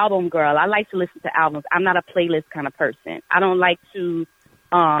 I'm an album girl. I like to listen to albums. I'm not a playlist kind of person. I don't like to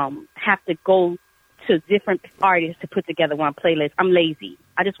have to go to different artists to put together one playlist. I'm lazy.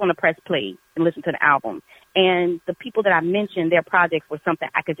 I just want to press play and listen to the album. And the people that I mentioned, their projects were something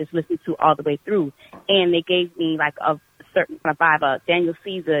I could just listen to all the way through. And they gave me like a certain kind of vibe. Daniel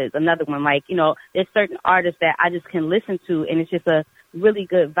Caesar is another one. Like, you know, there's certain artists that I just can listen to, and it's just a really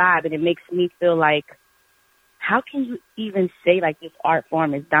good vibe. And it makes me feel like, how can you even say like this art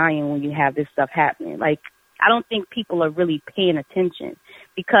form is dying when you have this stuff happening? Like, I don't think people are really paying attention,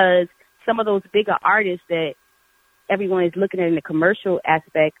 because some of those bigger artists that everyone is looking at in the commercial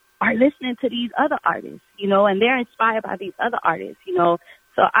aspect are listening to these other artists, you know, and they're inspired by these other artists, you know.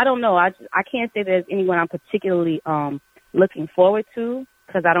 So I don't know. I can't say there's anyone I'm particularly looking forward to,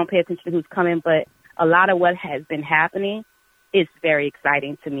 because I don't pay attention to who's coming, but a lot of what has been happening is very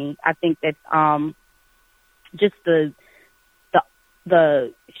exciting to me. I think that just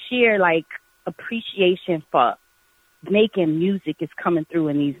the sheer, like, appreciation for making music is coming through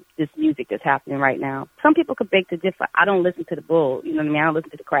in this music that's happening right now. Some people could beg to differ. I don't listen to the bull, you know what I mean? I don't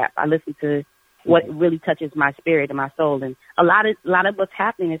listen to the crap. I listen to what really touches my spirit and my soul, and a lot of what's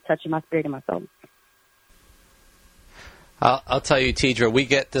happening is touching my spirit and my soul. I'll tell you, Tidra, we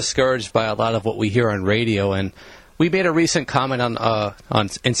get discouraged by a lot of what we hear on radio, and we made a recent comment on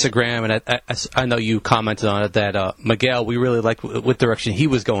Instagram, and I know you commented on it, that Miguel, we really liked what direction he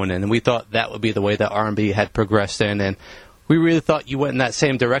was going in, and we thought that would be the way that R&B had progressed in, and we really thought you went in that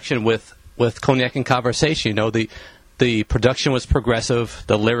same direction with Cognac and Conversation. You know, the production was progressive,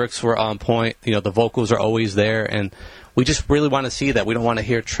 the lyrics were on point, you know, the vocals are always there, and we just really want to see that. We don't want to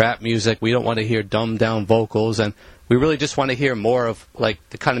hear trap music, we don't want to hear dumbed down vocals, and we really just want to hear more of, like,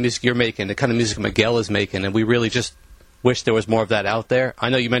 the kind of music you're making, the kind of music Miguel is making, and we really just wish there was more of that out there. I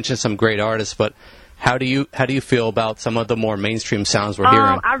know you mentioned some great artists, but how do you feel about some of the more mainstream sounds we're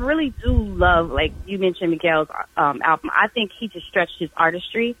hearing? I really do love, like you mentioned, Miguel's album. I think he just stretched his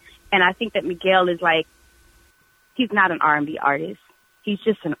artistry, and I think that Miguel is like, he's not an R&B artist. He's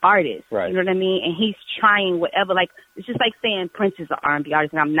just an artist. Right. You know what I mean? And he's trying whatever, like, it's just like saying Prince is an R&B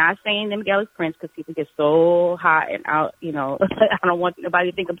artist. And I'm not saying that Miguel is Prince, because people get so hot and out, you know. I don't want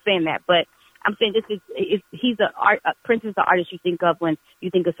nobody to think I'm saying that. But I'm saying this is he's Prince is the artist you think of when you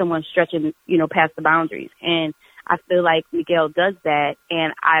think of someone stretching, you know, past the boundaries. And I feel like Miguel does that,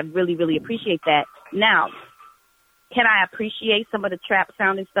 and I really, really appreciate that. Now, can I appreciate some of the trap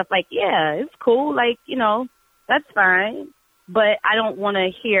sound and stuff? Like, yeah, it's cool. Like, you know, that's fine. But I don't want to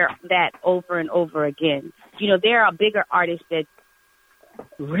hear that over and over again. You know, there are bigger artists that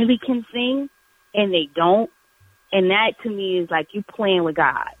really can sing, and they don't. And that, to me, is like you playing with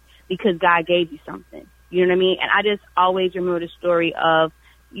God, because God gave you something. You know what I mean? And I just always remember the story of,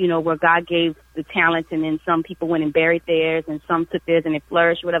 you know, where God gave the talent, and then some people went and buried theirs, and some took theirs and it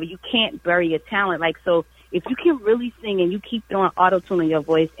flourished, whatever. You can't bury your talent. Like, so if you can really sing and you keep throwing auto-tune in your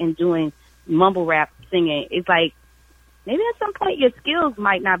voice and doing mumble rap singing, it's like, maybe at some point your skills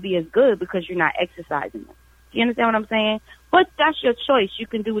might not be as good because you're not exercising them. Do you understand what I'm saying? But that's your choice. You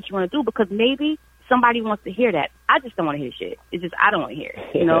can do what you want to do because maybe somebody wants to hear that. I just don't want to hear shit. It's just I don't want to hear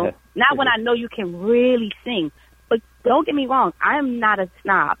it, you know? Not when I know you can really sing. But don't get me wrong. I am not a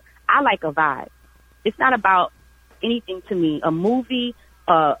snob. I like a vibe. It's not about anything to me. A movie,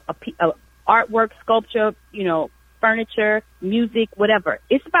 a artwork, sculpture, you know, furniture, music, whatever.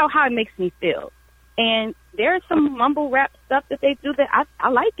 It's about how it makes me feel. And there's some mumble rap stuff that they do that I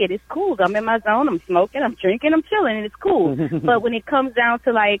like it. It's cool. I'm in my zone. I'm smoking. I'm drinking. I'm chilling. And it's cool. But when it comes down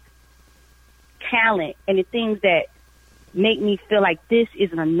to, like, talent and the things that make me feel like this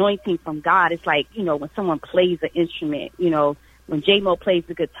is an anointing from God, it's like, you know, when someone plays an instrument, you know, when J-Mo plays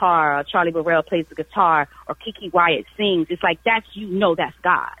the guitar or Charlie Burrell plays the guitar or Kiki Wyatt sings, it's like that's, you know, that's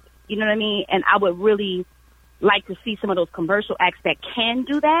God. You know what I mean? And I would really like to see some of those commercial acts that can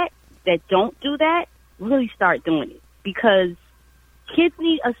do that don't do that, really start doing it. Because kids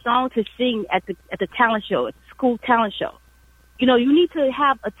need a song to sing at the talent show, at the school talent show. You know, you need to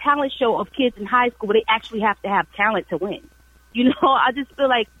have a talent show of kids in high school where they actually have to have talent to win. You know, I just feel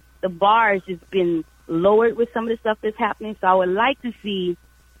like the bar has just been lowered with some of the stuff that's happening. So I would like to see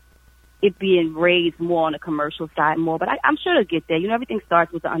it being raised more on the commercial side more. But I'm sure it'll get there. You know, everything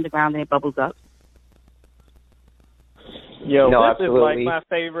starts with the underground and it bubbles up. Yo, No, this absolutely. is like my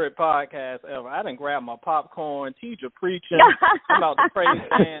favorite podcast ever. I done grabbed my popcorn, teacher preaching about the praise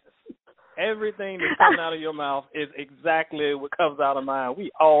dance. Everything that's coming out of your mouth is exactly what comes out of mine.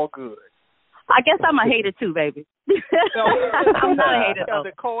 We all good. I guess I'm a hater too, baby. I'm not a hater though.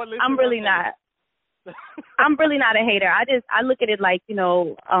 I'm really not. I'm really not a hater. I look at it like, you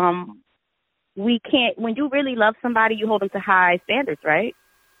know, we can't, when you really love somebody, you hold them to high standards, right?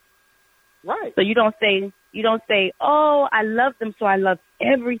 Right. So you don't say, oh, I love them, so I love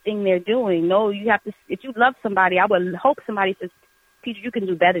everything they're doing. No, you have to, if you love somebody, I would hope somebody says, teacher, you can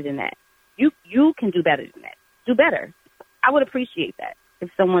do better than that. You can do better than that. Do better. I would appreciate that if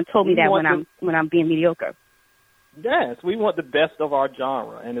someone told me that when I'm being mediocre. Yes, we want the best of our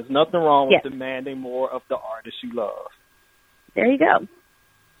genre, and there's nothing wrong with demanding more of the artist you love. There you go.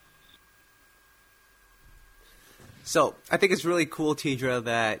 So I think it's really cool, Tidra,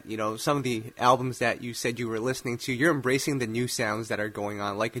 that, you know, some of the albums that you said you were listening to, you're embracing the new sounds that are going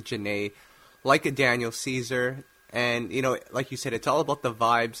on, like a Janae, like a Daniel Caesar, and, you know, like you said, it's all about the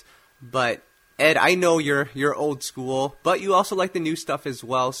vibes. But Ed, I know you're old school, but you also like the new stuff as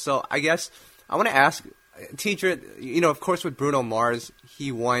well. So I guess I want to ask, Tidra, you know, of course with Bruno Mars,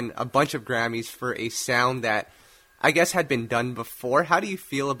 he won a bunch of Grammys for a sound that I guess had been done before. How do you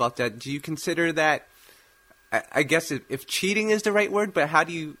feel about that? Do you consider that, I guess if cheating is the right word, but how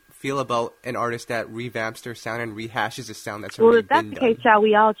do you feel about an artist that revamps their sound and rehashes a sound that's already been done? Well, if that's the case, child,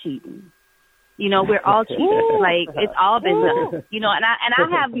 we all cheating. You know, we're all cheaters. Like, it's all been done. You know, and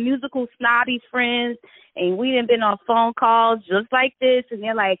I have musical snobby friends, and we done been on phone calls just like this, and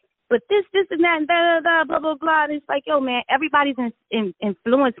they're like, but this, and that, and blah, blah, blah. And it's like, yo, man, everybody's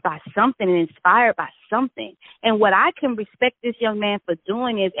influenced by something and inspired by something. And what I can respect this young man for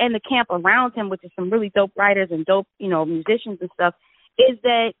doing is, and the camp around him, which is some really dope writers and dope, you know, musicians and stuff, is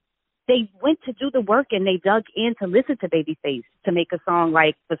that they went to do the work and they dug in to listen to Babyface to make a song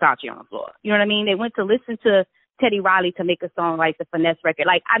like Versace on the Floor. You know what I mean? They went to listen to Teddy Riley to make a song like the Finesse record.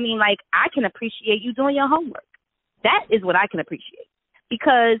 Like, I mean, like, I can appreciate you doing your homework. That is what I can appreciate.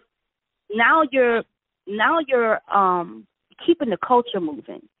 Because now you're keeping the culture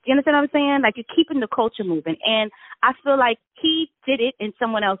moving. Do you understand what I'm saying? Like, you're keeping the culture moving. And I feel like he did it and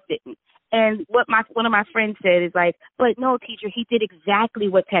someone else didn't. And what one of my friends said is like, but no, teacher, he did exactly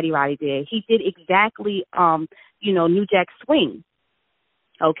what Teddy Riley did. He did exactly, you know, New Jack Swing.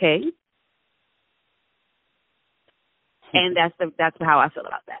 Okay. And that's how I feel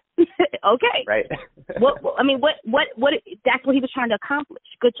about that. Okay. Right. what that's what he was trying to accomplish.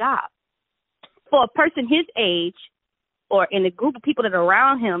 Good job. For a person his age, or in a group of people that are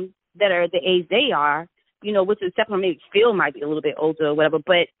around him that are the age they are, you know, which is except for maybe Phil might be a little bit older or whatever,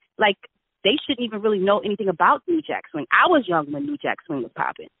 but like, they shouldn't even really know anything about New Jack Swing. I was young when New Jack Swing was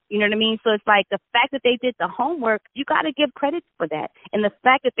popping. You know what I mean? So it's like the fact that they did the homework, you got to give credit for that. And the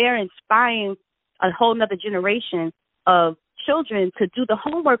fact that they're inspiring a whole nother generation of children to do the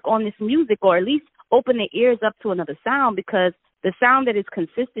homework on this music, or at least open their ears up to another sound, because the sound that is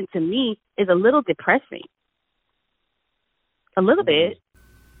consistent to me is a little depressing. A little bit.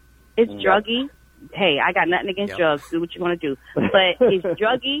 It's druggy. Hey, I got nothing against drugs. Do what you want to do. But it's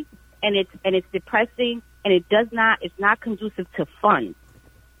druggy. And it's depressing, and it's not conducive to fun.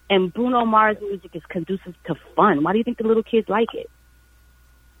 And Bruno Mars music is conducive to fun. Why do you think the little kids like it?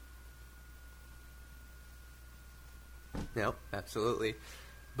 Yep, absolutely.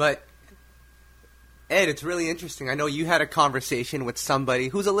 But Ed, it's really interesting. I know you had a conversation with somebody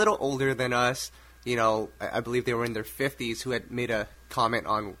who's a little older than us. You know, I believe they were in their 50s, who had made a comment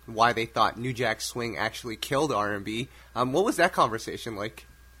on why they thought New Jack Swing actually killed R&B. What was that conversation like?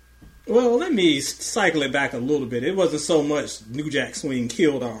 Well, let me cycle it back a little bit. It wasn't so much New Jack Swing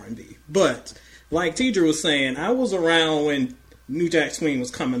killed R&B. But, like Tidra was saying, I was around when New Jack Swing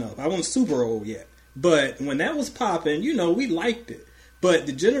was coming up. I wasn't super old yet. But when that was popping, you know, we liked it. But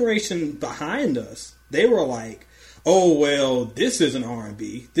the generation behind us, they were like, oh, well, this isn't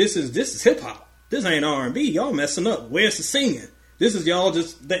R&B. This is hip-hop. This ain't R&B. Y'all messing up. Where's the singing? This is y'all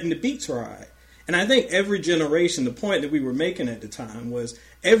just letting the beats ride. And I think every generation, the point that we were making at the time was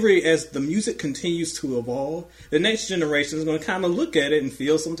as the music continues to evolve, the next generation is going to kind of look at it and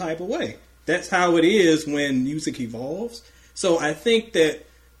feel some type of way. That's how it is when music evolves. So I think that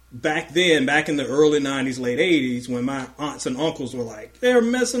back then, back in the early 90s, late 80s, when my aunts and uncles were like, they're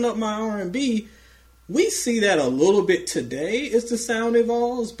messing up my R&B, we see that a little bit today as the sound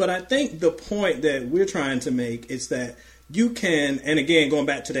evolves, but I think the point that we're trying to make is that you can, and again, going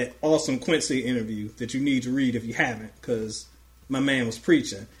back to that awesome Quincy interview that you need to read if you haven't, because my man was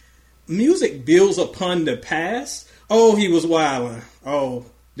preaching. Music builds upon the past. Oh, he was wilding. Oh,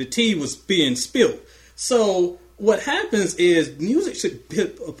 the tea was being spilled. So what happens is music should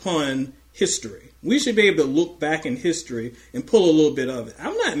build upon history. We should be able to look back in history and pull a little bit of it.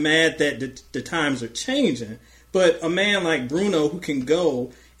 I'm not mad that the times are changing, but a man like Bruno who can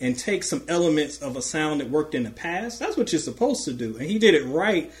go and take some elements of a sound that worked in the past, that's what you're supposed to do. And he did it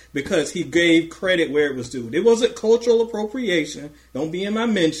right because he gave credit where it was due. It wasn't cultural appropriation. Don't be in my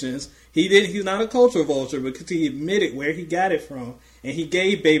mentions. He's not a culture vulture because he admitted where he got it from, and he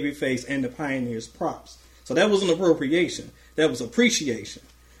gave Babyface and the Pioneers props. So that wasn't appropriation. That was appreciation.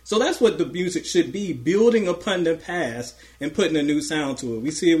 So that's what the music should be, building upon the past and putting a new sound to it.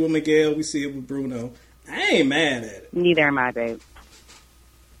 We see it with Miguel. We see it with Bruno. I ain't mad at it. Neither am I, babe.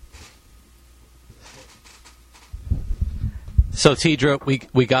 So, Tidra,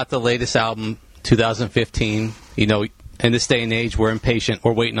 we got the latest album, 2015. You know, in this day and age, we're impatient.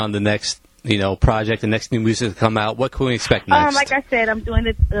 We're waiting on the next, project, the next new music to come out. What can we expect next? Like I said, I'm doing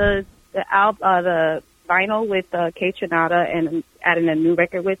the vinyl with Kate Trinata and adding a new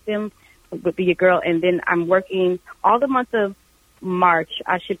record with them, with Be Your Girl. And then I'm working all the month of March.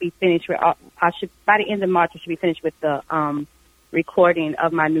 I should be finished with. By the end of March, I should be finished with the recording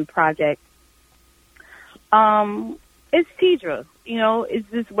of my new project. It's Tidra,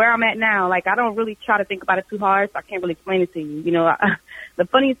 it's just where I'm at now. Like, I don't really try to think about it too hard, so I can't really explain it to you. The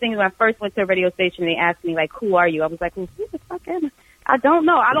funniest thing is when I first went to a radio station, they asked me, like, who are you? I was like, well, who the fuck am I? I don't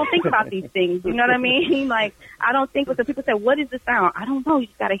know. I don't think about these things. You know what I mean? Like, I don't think, because people say, what is the sound? I don't know. You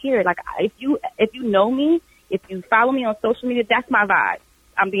just got to hear it. Like, if you know me, if you follow me on social media, that's my vibe.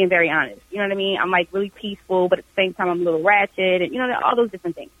 I'm being very honest. You know what I mean? I'm, like, really peaceful, but at the same time, I'm a little ratchet, and, all those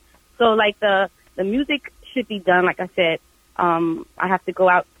different things. So, like, the music should be done. Like I said, I have to go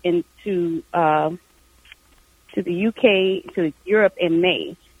out into to the UK, to Europe in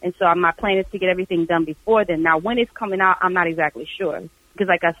May. And so my plan is to get everything done before then. Now, when it's coming out, I'm not exactly sure. Because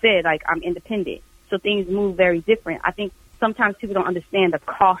like I said, like, I'm independent. So things move very different. I think sometimes people don't understand the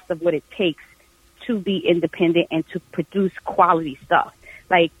cost of what it takes to be independent and to produce quality stuff.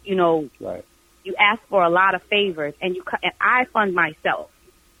 Like, right. You ask for a lot of favors, and I fund myself.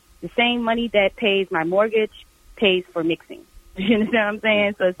 The same money that pays my mortgage pays for mixing. You understand what I'm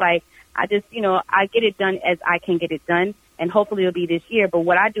saying? So it's like, I just, I get it done as I can get it done, and hopefully it'll be this year. But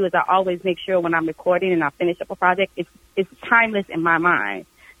what I do is I always make sure when I'm recording and I finish up a project, it's timeless in my mind.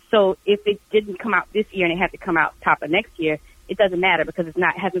 So if it didn't come out this year and it had to come out top of next year, it doesn't matter because it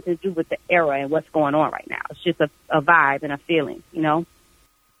has nothing to do with the era and what's going on right now. It's just a vibe and a feeling,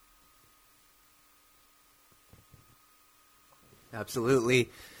 Absolutely.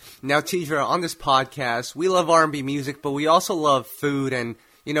 Now, Tidra, on this podcast, we love R&B music, but we also love food. And,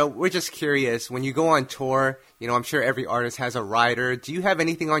 we're just curious, when you go on tour, I'm sure every artist has a rider. Do you have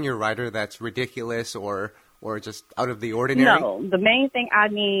anything on your rider that's ridiculous or just out of the ordinary? No. The main thing I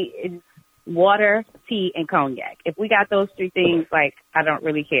need is water, tea, and cognac. If we got those three things, like, I don't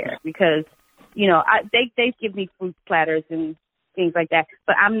really care because, they give me fruit platters and things like that,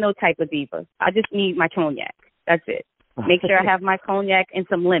 but I'm no type of diva. I just need my cognac. That's it. Make sure I have my cognac and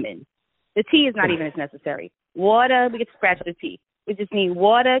some lemon. The tea is not even as necessary. Water, we can scratch the tea. We just need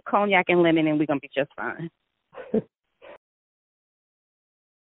water, cognac, and lemon, and we're going to be just fine.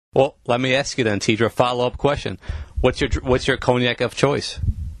 Well, let me ask you then, Tidra, follow-up question. What's your cognac of choice?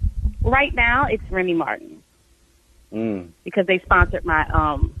 Right now, it's Remy Martin. Because they sponsored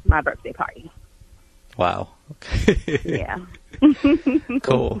my birthday party. Wow. Yeah.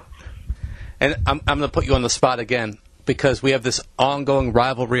 Cool. And I'm going to put you on the spot again because we have this ongoing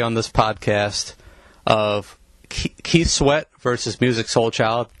rivalry on this podcast of Keith Sweat versus Musiq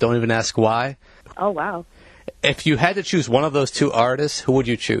Soulchild. Don't even ask why. Oh, wow. If you had to choose one of those two artists, who would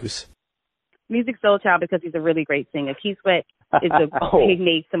you choose? Musiq Soulchild, because he's a really great singer. Keith Sweat he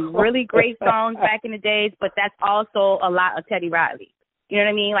made some really great songs back in the days, but that's also a lot of Teddy Riley. You know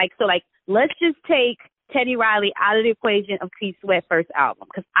what I mean? Let's just take Teddy Riley out of the equation of Keith Sweat's first album.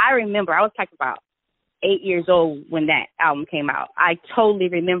 Because I remember, I was like about 8 years old when that album came out. I totally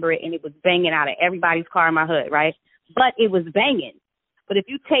remember it, and it was banging out of everybody's car in my hood, right? But it was banging. But if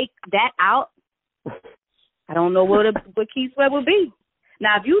you take that out, I don't know what Keith Sweat would be.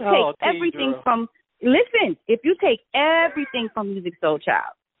 Now, if you take everything from, if you take everything from Musiq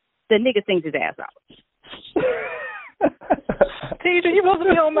Soulchild, the nigga sings his ass out. Teacher, you supposed to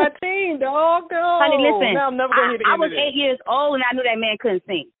be on my team, dog. No. Honey, listen, now I'm never gonna hear the I end was of this. 8 years old, and I knew that man couldn't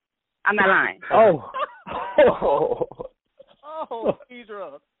sing. I'm not lying.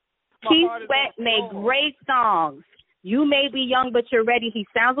 Teacher. Keith Sweat made great songs. You may be young, but you're ready. He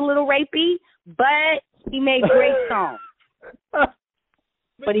sounds a little rapey, but he made great songs.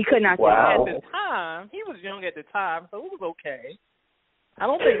 But he could not sing. At the time, he was young at the time, so it was okay. I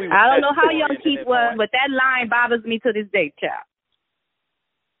don't think we were. I don't know how young Keith was, but that line bothers me to this day, child.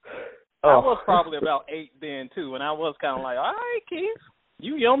 I was probably about 8 then too, and I was kind of like, all right, Keith,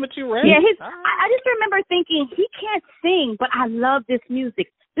 you young but you ready. Yeah, right. I just remember thinking he can't sing, but I love this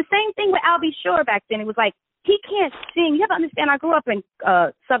music. The same thing with Al B. Sure back then. It was like he can't sing. You have to understand. I grew up in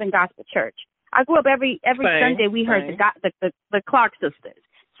Southern Gospel Church. I grew up every Sunday. We heard the Clark sisters.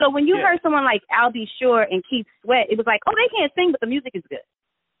 So when you heard someone like Al B. Sure and Keith Sweat, it was like, oh, they can't sing, but the music is good.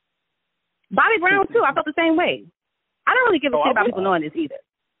 Bobby Brown too. I felt the same way. I don't really give a shit about people knowing this either.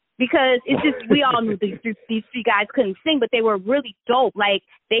 Because it's just, we all knew these three guys couldn't sing, but they were really dope. Like,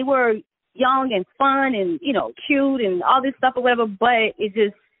 they were young and fun and, you know, cute and all this stuff or whatever, but it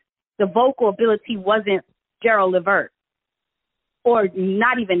just, the vocal ability wasn't Gerald Levert or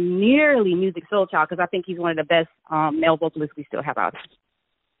not even nearly Musiq Soulchild, because I think he's one of the best male vocalists we still have out there.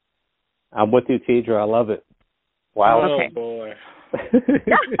 I'm with you, Tidra. I love it. Wow. Oh, Okay. boy.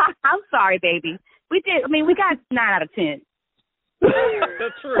 I'm sorry, baby. We got 9 out of 10.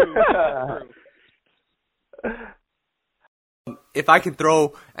 That's true. If I could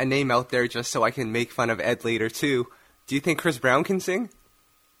throw a name out there just so I can make fun of Ed later too, do you think Chris Brown can sing?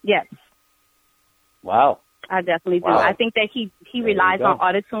 Yes. Wow. I definitely do. Wow. I think that he relies on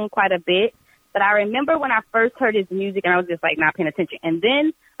autotune quite a bit. But I remember when I first heard his music and I was just like not paying attention. And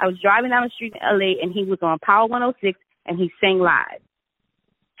then I was driving down the street in LA and he was on Power 106 and he sang live.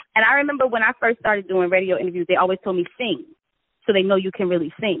 And I remember when I first started doing radio interviews, they always told me sing, so they know you can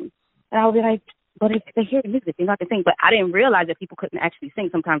really sing. And I would be like, but if they hear the music, they're not going to sing. But I didn't realize that people couldn't actually sing.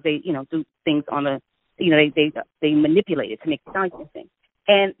 Sometimes they, you know, do things on a, you know, they manipulate it to make it sound like you can sing.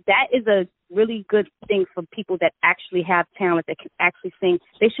 And that is a really good thing for people that actually have talent, that can actually sing.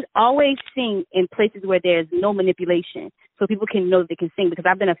 They should always sing in places where there's no manipulation, so people can know that they can sing. Because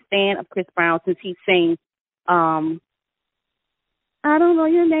I've been a fan of Chris Brown since he sang, I don't know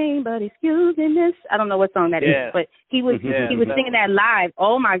your name, but excuse me, miss. I don't know what song that is, but he was singing that live.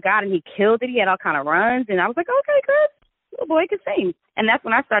 Oh my God, and he killed it. He had all kind of runs, and I was like, okay, Chris, little boy can sing. And that's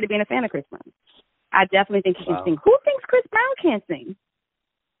when I started being a fan of Chris Brown. I definitely think he can sing. Who thinks Chris Brown can't sing?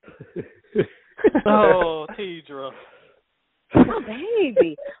 Oh, Tidra. Oh,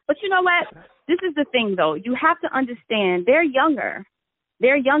 baby. But you know what? This is the thing, though. You have to understand they're younger.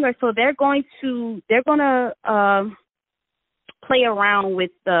 They're younger, so they're going to play around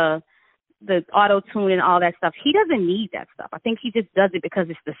with the auto-tune and all that stuff. He doesn't need that stuff. I think he just does it because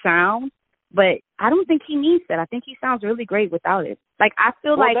it's the sound. But I don't think he needs that. I think he sounds really great without it. Like, I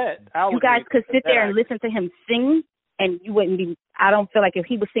feel like you guys could sit there and listen to him sing, and you wouldn't be, I don't feel like if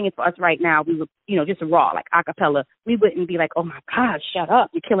he was singing for us right now, we would, you know, just raw, like a cappella, we wouldn't be like, oh my God, shut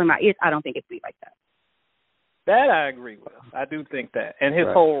up, you're killing my ears. I don't think it'd be like that. That I agree with. I do think that. And his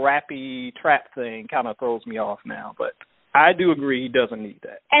whole rappy trap thing kind of throws me off now, but I do agree he doesn't need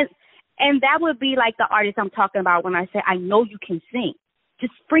that. And that would be like the artist I'm talking about when I say, I know you can sing.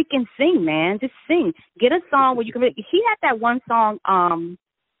 Just freaking sing, man. Just sing. Get a song where you can. He had that one song,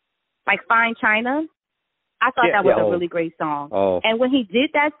 like Fine China. I thought that was a really great song. Oh. And when he did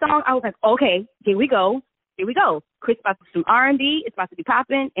that song, I was like, okay, here we go. Chris about to do some R&B. It's about to be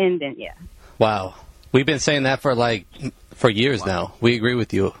popping, and then Wow, we've been saying that for years now. We agree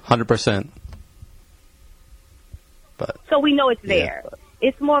with you 100%. But so we know it's there.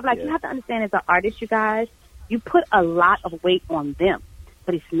 It's more of like you have to understand as an artist, you guys, you put a lot of weight on them.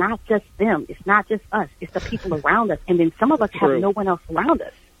 But it's not just them. It's not just us. It's the people around us. And then some of us have no one else around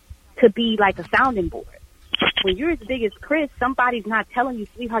us to be like a sounding board. When you're as big as Chris, somebody's not telling you,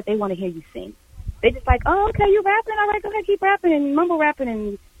 sweetheart, they want to hear you sing. They just like, oh, okay, you rapping? All right, go ahead, keep rapping and mumble rapping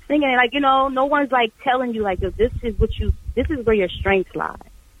and singing. And like, no one's like telling you like, this is where your strengths lie.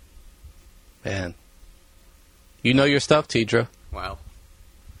 Man. You know your stuff, Tidra. Wow.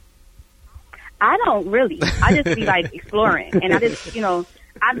 I don't really. I just be like exploring, and I just,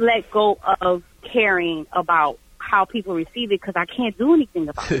 I've let go of caring about how people receive it because I can't do anything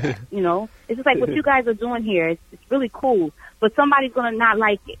about that. It's just like what you guys are doing here. It's really cool, but somebody's gonna not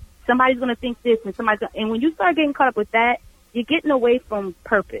like it. Somebody's gonna think this, and when you start getting caught up with that, you're getting away from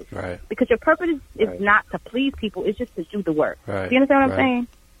purpose. Right. Because your purpose is not to please people; it's just to do the work. Right. Do you understand what I'm saying?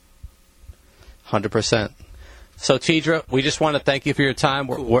 100%. So, Tidra, we just want to thank you for your time.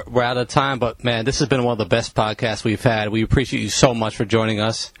 We're out of time, but, man, this has been one of the best podcasts we've had. We appreciate you so much for joining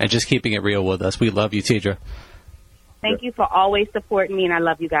us and just keeping it real with us. We love you, Tidra. Thank you for always supporting me, and I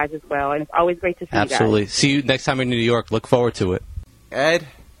love you guys as well. And it's always great to see you guys. Absolutely. See you next time in New York. Look forward to it. Ed,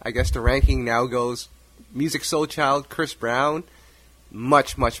 I guess the ranking now goes Musiq Soulchild, Chris Brown,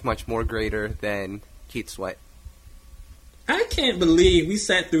 much, much, much more greater than Keith Sweat. I can't believe we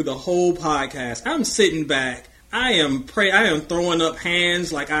sat through the whole podcast. I'm sitting back. I am throwing up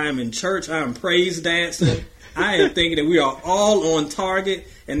hands like I am in church. I am praise dancing. I am thinking that we are all on target,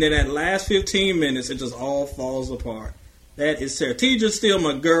 and then that last 15 minutes, it just all falls apart. That is Sarah. Tidra's still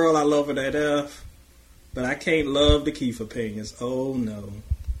my girl. I love her to death, but I can't love the Keith opinions. Oh, no.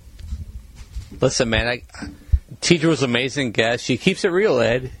 Listen, man, Tidra was an amazing guest. She keeps it real,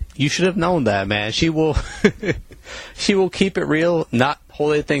 Ed. You should have known that, man. She will she will keep it real, not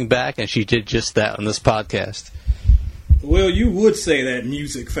hold anything back, and she did just that on this podcast. Well, you would say that,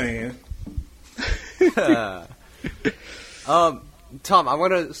 music fan. Tom, I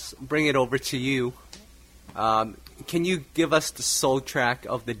want to bring it over to you. Can you give us the soul track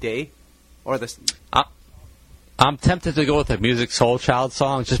of the day? Or the... I'm tempted to go with a Musiq Soulchild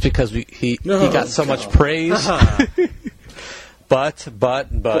song just because he got so much praise. But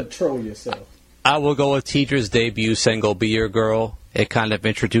control yourself. I will go with Tidra's debut single, Be Your Girl. It kind of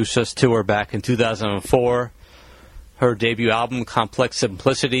introduced us to her back in 2004. Her debut album, Complex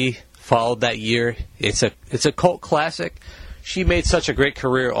Simplicity, followed that year. It's a cult classic. She made such a great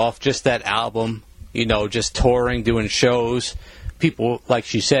career off just that album, just touring, doing shows. People, like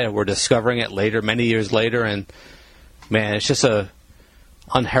she said, were discovering it later, many years later, and man, it's just a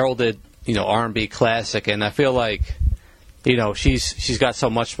unheralded, R&B classic, and I feel like, she's got so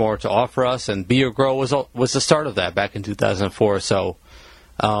much more to offer us, and Be Your Girl was the start of that back in 2004, so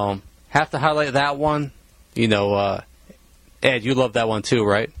have to highlight that one. Ed, you love that one too,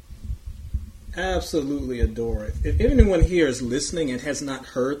 right? Absolutely adore it. If anyone here is listening and has not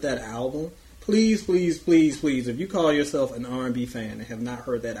heard that album, please, please, please, please, if you call yourself an R&B fan and have not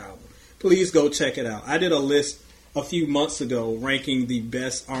heard that album, please go check it out. I did a list a few months ago ranking the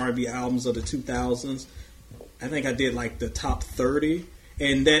best R&B albums of the 2000s. I think I did like the top 30,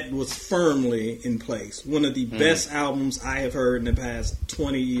 and that was firmly in place. One of the best albums I have heard in the past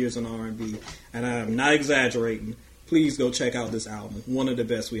 20 years in R&B, and I'm not exaggerating. Please go check out this album. One of the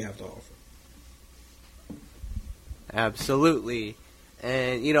best we have to offer. Absolutely.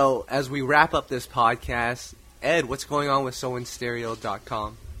 And, as we wrap up this podcast, Ed, what's going on with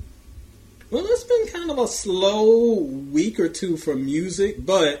SoulInStereo.com? Well, it's been kind of a slow week or two for music,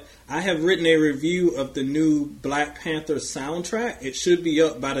 but I have written a review of the new Black Panther soundtrack. It should be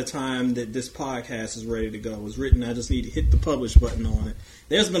up by the time that this podcast is ready to go. It was written, I just need to hit the publish button on it.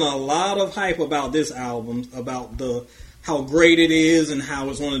 There's been a lot of hype about this album, about how great it is and how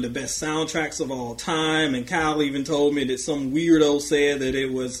it's one of the best soundtracks of all time. And Kyle even told me that some weirdo said that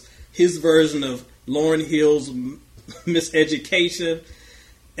it was his version of Lauryn Hill's Miseducation.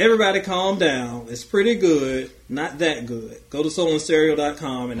 Everybody calm down. It's pretty good. Not that good. Go to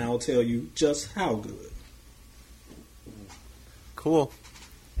SoulInStereo.com and I'll tell you just how good. Cool.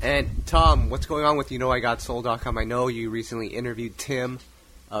 And Tom, what's going on with YouKnowIGotSoul.com? I know you recently interviewed Tim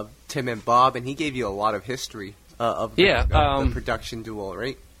of Tim and Bob, and he gave you a lot of history of the production duo,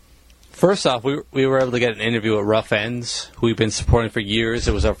 right? First off, we were able to get an interview at Rough Ends, who we've been supporting for years.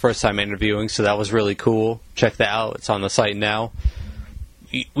 It was our first time interviewing, so that was really cool. Check that out. It's on the site now.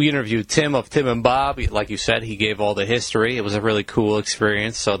 We interviewed Tim of Tim and Bob. Like you said, he gave all the history. It was a really cool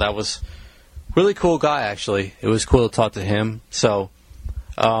experience, so that was really cool guy, actually. It was cool to talk to him. So,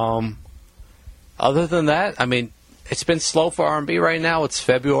 other than that, I mean, it's been slow for R&B right now. It's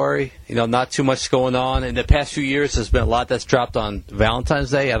February. Not too much going on. In the past few years, there's been a lot that's dropped on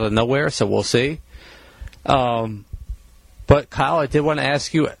Valentine's Day out of nowhere, so we'll see. But But Kyle, I did want to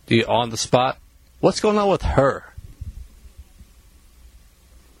ask you on the spot, what's going on with her?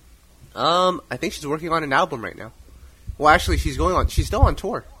 I think she's working on an album right now. Well, actually, she's still on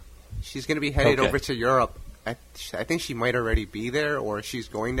tour. She's going to be headed over to Europe. I think she might already be there, or she's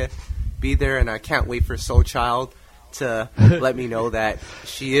going to be there, and I can't wait for Soul Child to let me know that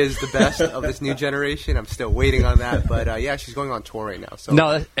she is the best of this new generation. I'm still waiting on that, but yeah, she's going on tour right now. So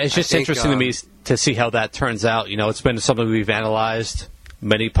no, it's just interesting to me to see how that turns out. You know, it's been something we've analyzed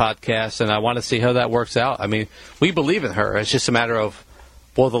many podcasts, and I want to see how that works out. I mean, we believe in her. It's just a matter of,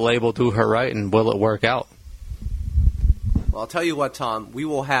 will the label do her right, and will it work out? Well, I'll tell you what, Tom, we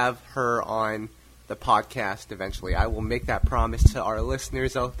will have her on the podcast eventually. I will make that promise to our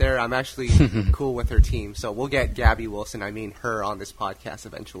listeners out there. I'm actually cool with her team, so we'll get Gabby Wilson, her on this podcast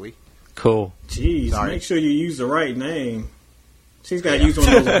eventually. Cool. Jeez, make sure you use the right name. She's got to use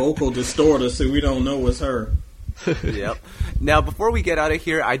one of those vocal distorters so we don't know it's her. Yep. Now, before we get out of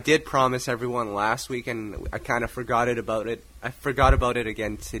here, I did promise everyone last week, and I kind of forgot about it. I forgot about it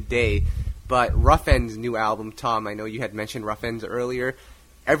again today. But Rough End's new album, Tom, I know you had mentioned Rough Ends earlier.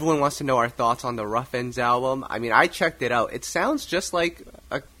 Everyone wants to know our thoughts on the Rough Ends album. I mean, I checked it out. It sounds just like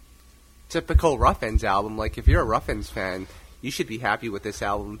a typical Rough Ends album. Like, if you're a Rough Ends fan, you should be happy with this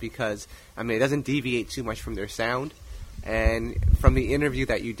album because, it doesn't deviate too much from their sound. And from the interview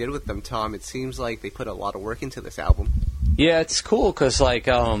that you did with them, Tom, it seems like they put a lot of work into this album. Yeah, it's cool because, I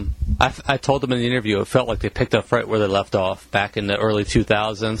told them in the interview, it felt like they picked up right where they left off back in the early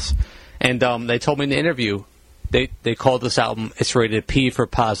 2000s. And they told me in the interview, they called this album, it's rated P for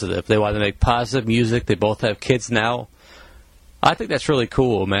positive. They want to make positive music. They both have kids now. I think that's really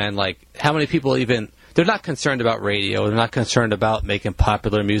cool, man. Like, how many people they're not concerned about radio. They're not concerned about making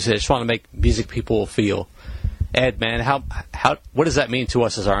popular music. They just want to make music people will feel. Ed, man, what does that mean to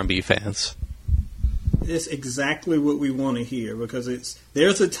us as R&B fans? It's exactly what we want to hear because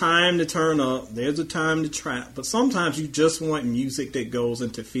there's a time to turn up, there's a time to trap, but sometimes you just want music that goes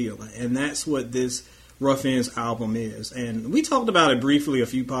into feeling, and that's what this Rough Ends album is. And we talked about it briefly a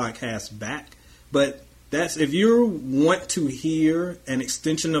few podcasts back, but if you want to hear an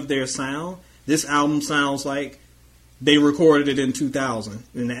extension of their sound, this album sounds like they recorded it in 2000,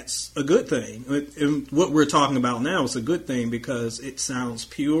 and that's a good thing. And what we're talking about now is a good thing because it sounds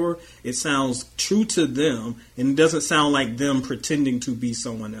pure, it sounds true to them, and it doesn't sound like them pretending to be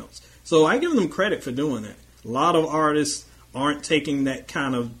someone else. So I give them credit for doing that. A lot of artists aren't taking that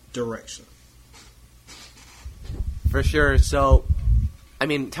kind of direction. For sure. So,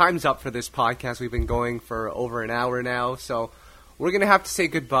 time's up for this podcast. We've been going for over an hour now, so we're going to have to say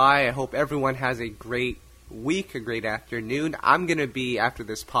goodbye. I hope everyone has a great week, a great afternoon. I'm going to be, after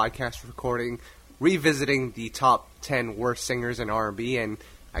this podcast recording, revisiting the top 10 worst singers in R&B, and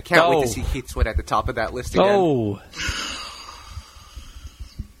I can't wait to see Keith Sweat at the top of that list again. Oh,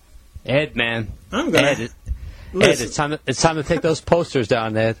 Ed, man. Ed, it's time to take those posters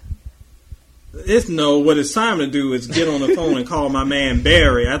down, Ed. What it's time to do is get on the phone and call my man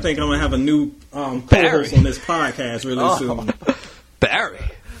Barry. I think I'm going to have a new co-host on this podcast really soon. Barry.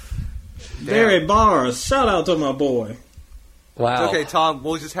 Barry Bars. Shout out to my boy. Wow. It's okay, Tom.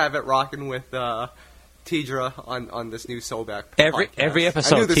 We'll just have it rocking with Tidra on this new Soulback podcast. Every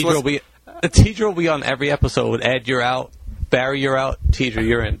episode, Tidra will be on every episode. Ed, you're out. Barry, you're out. Tidra,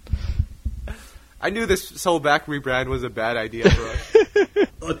 you're in. I knew this Soulback rebrand was a bad idea for us.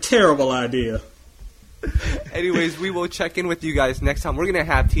 A terrible idea. Anyways, we will check in with you guys next time. We're going to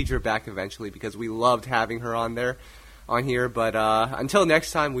have Tidra back eventually because we loved having her on here. But until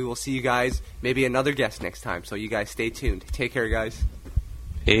next time, we will see you guys. Maybe another guest next time. So you guys stay tuned. Take care, guys.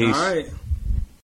 Peace. All right.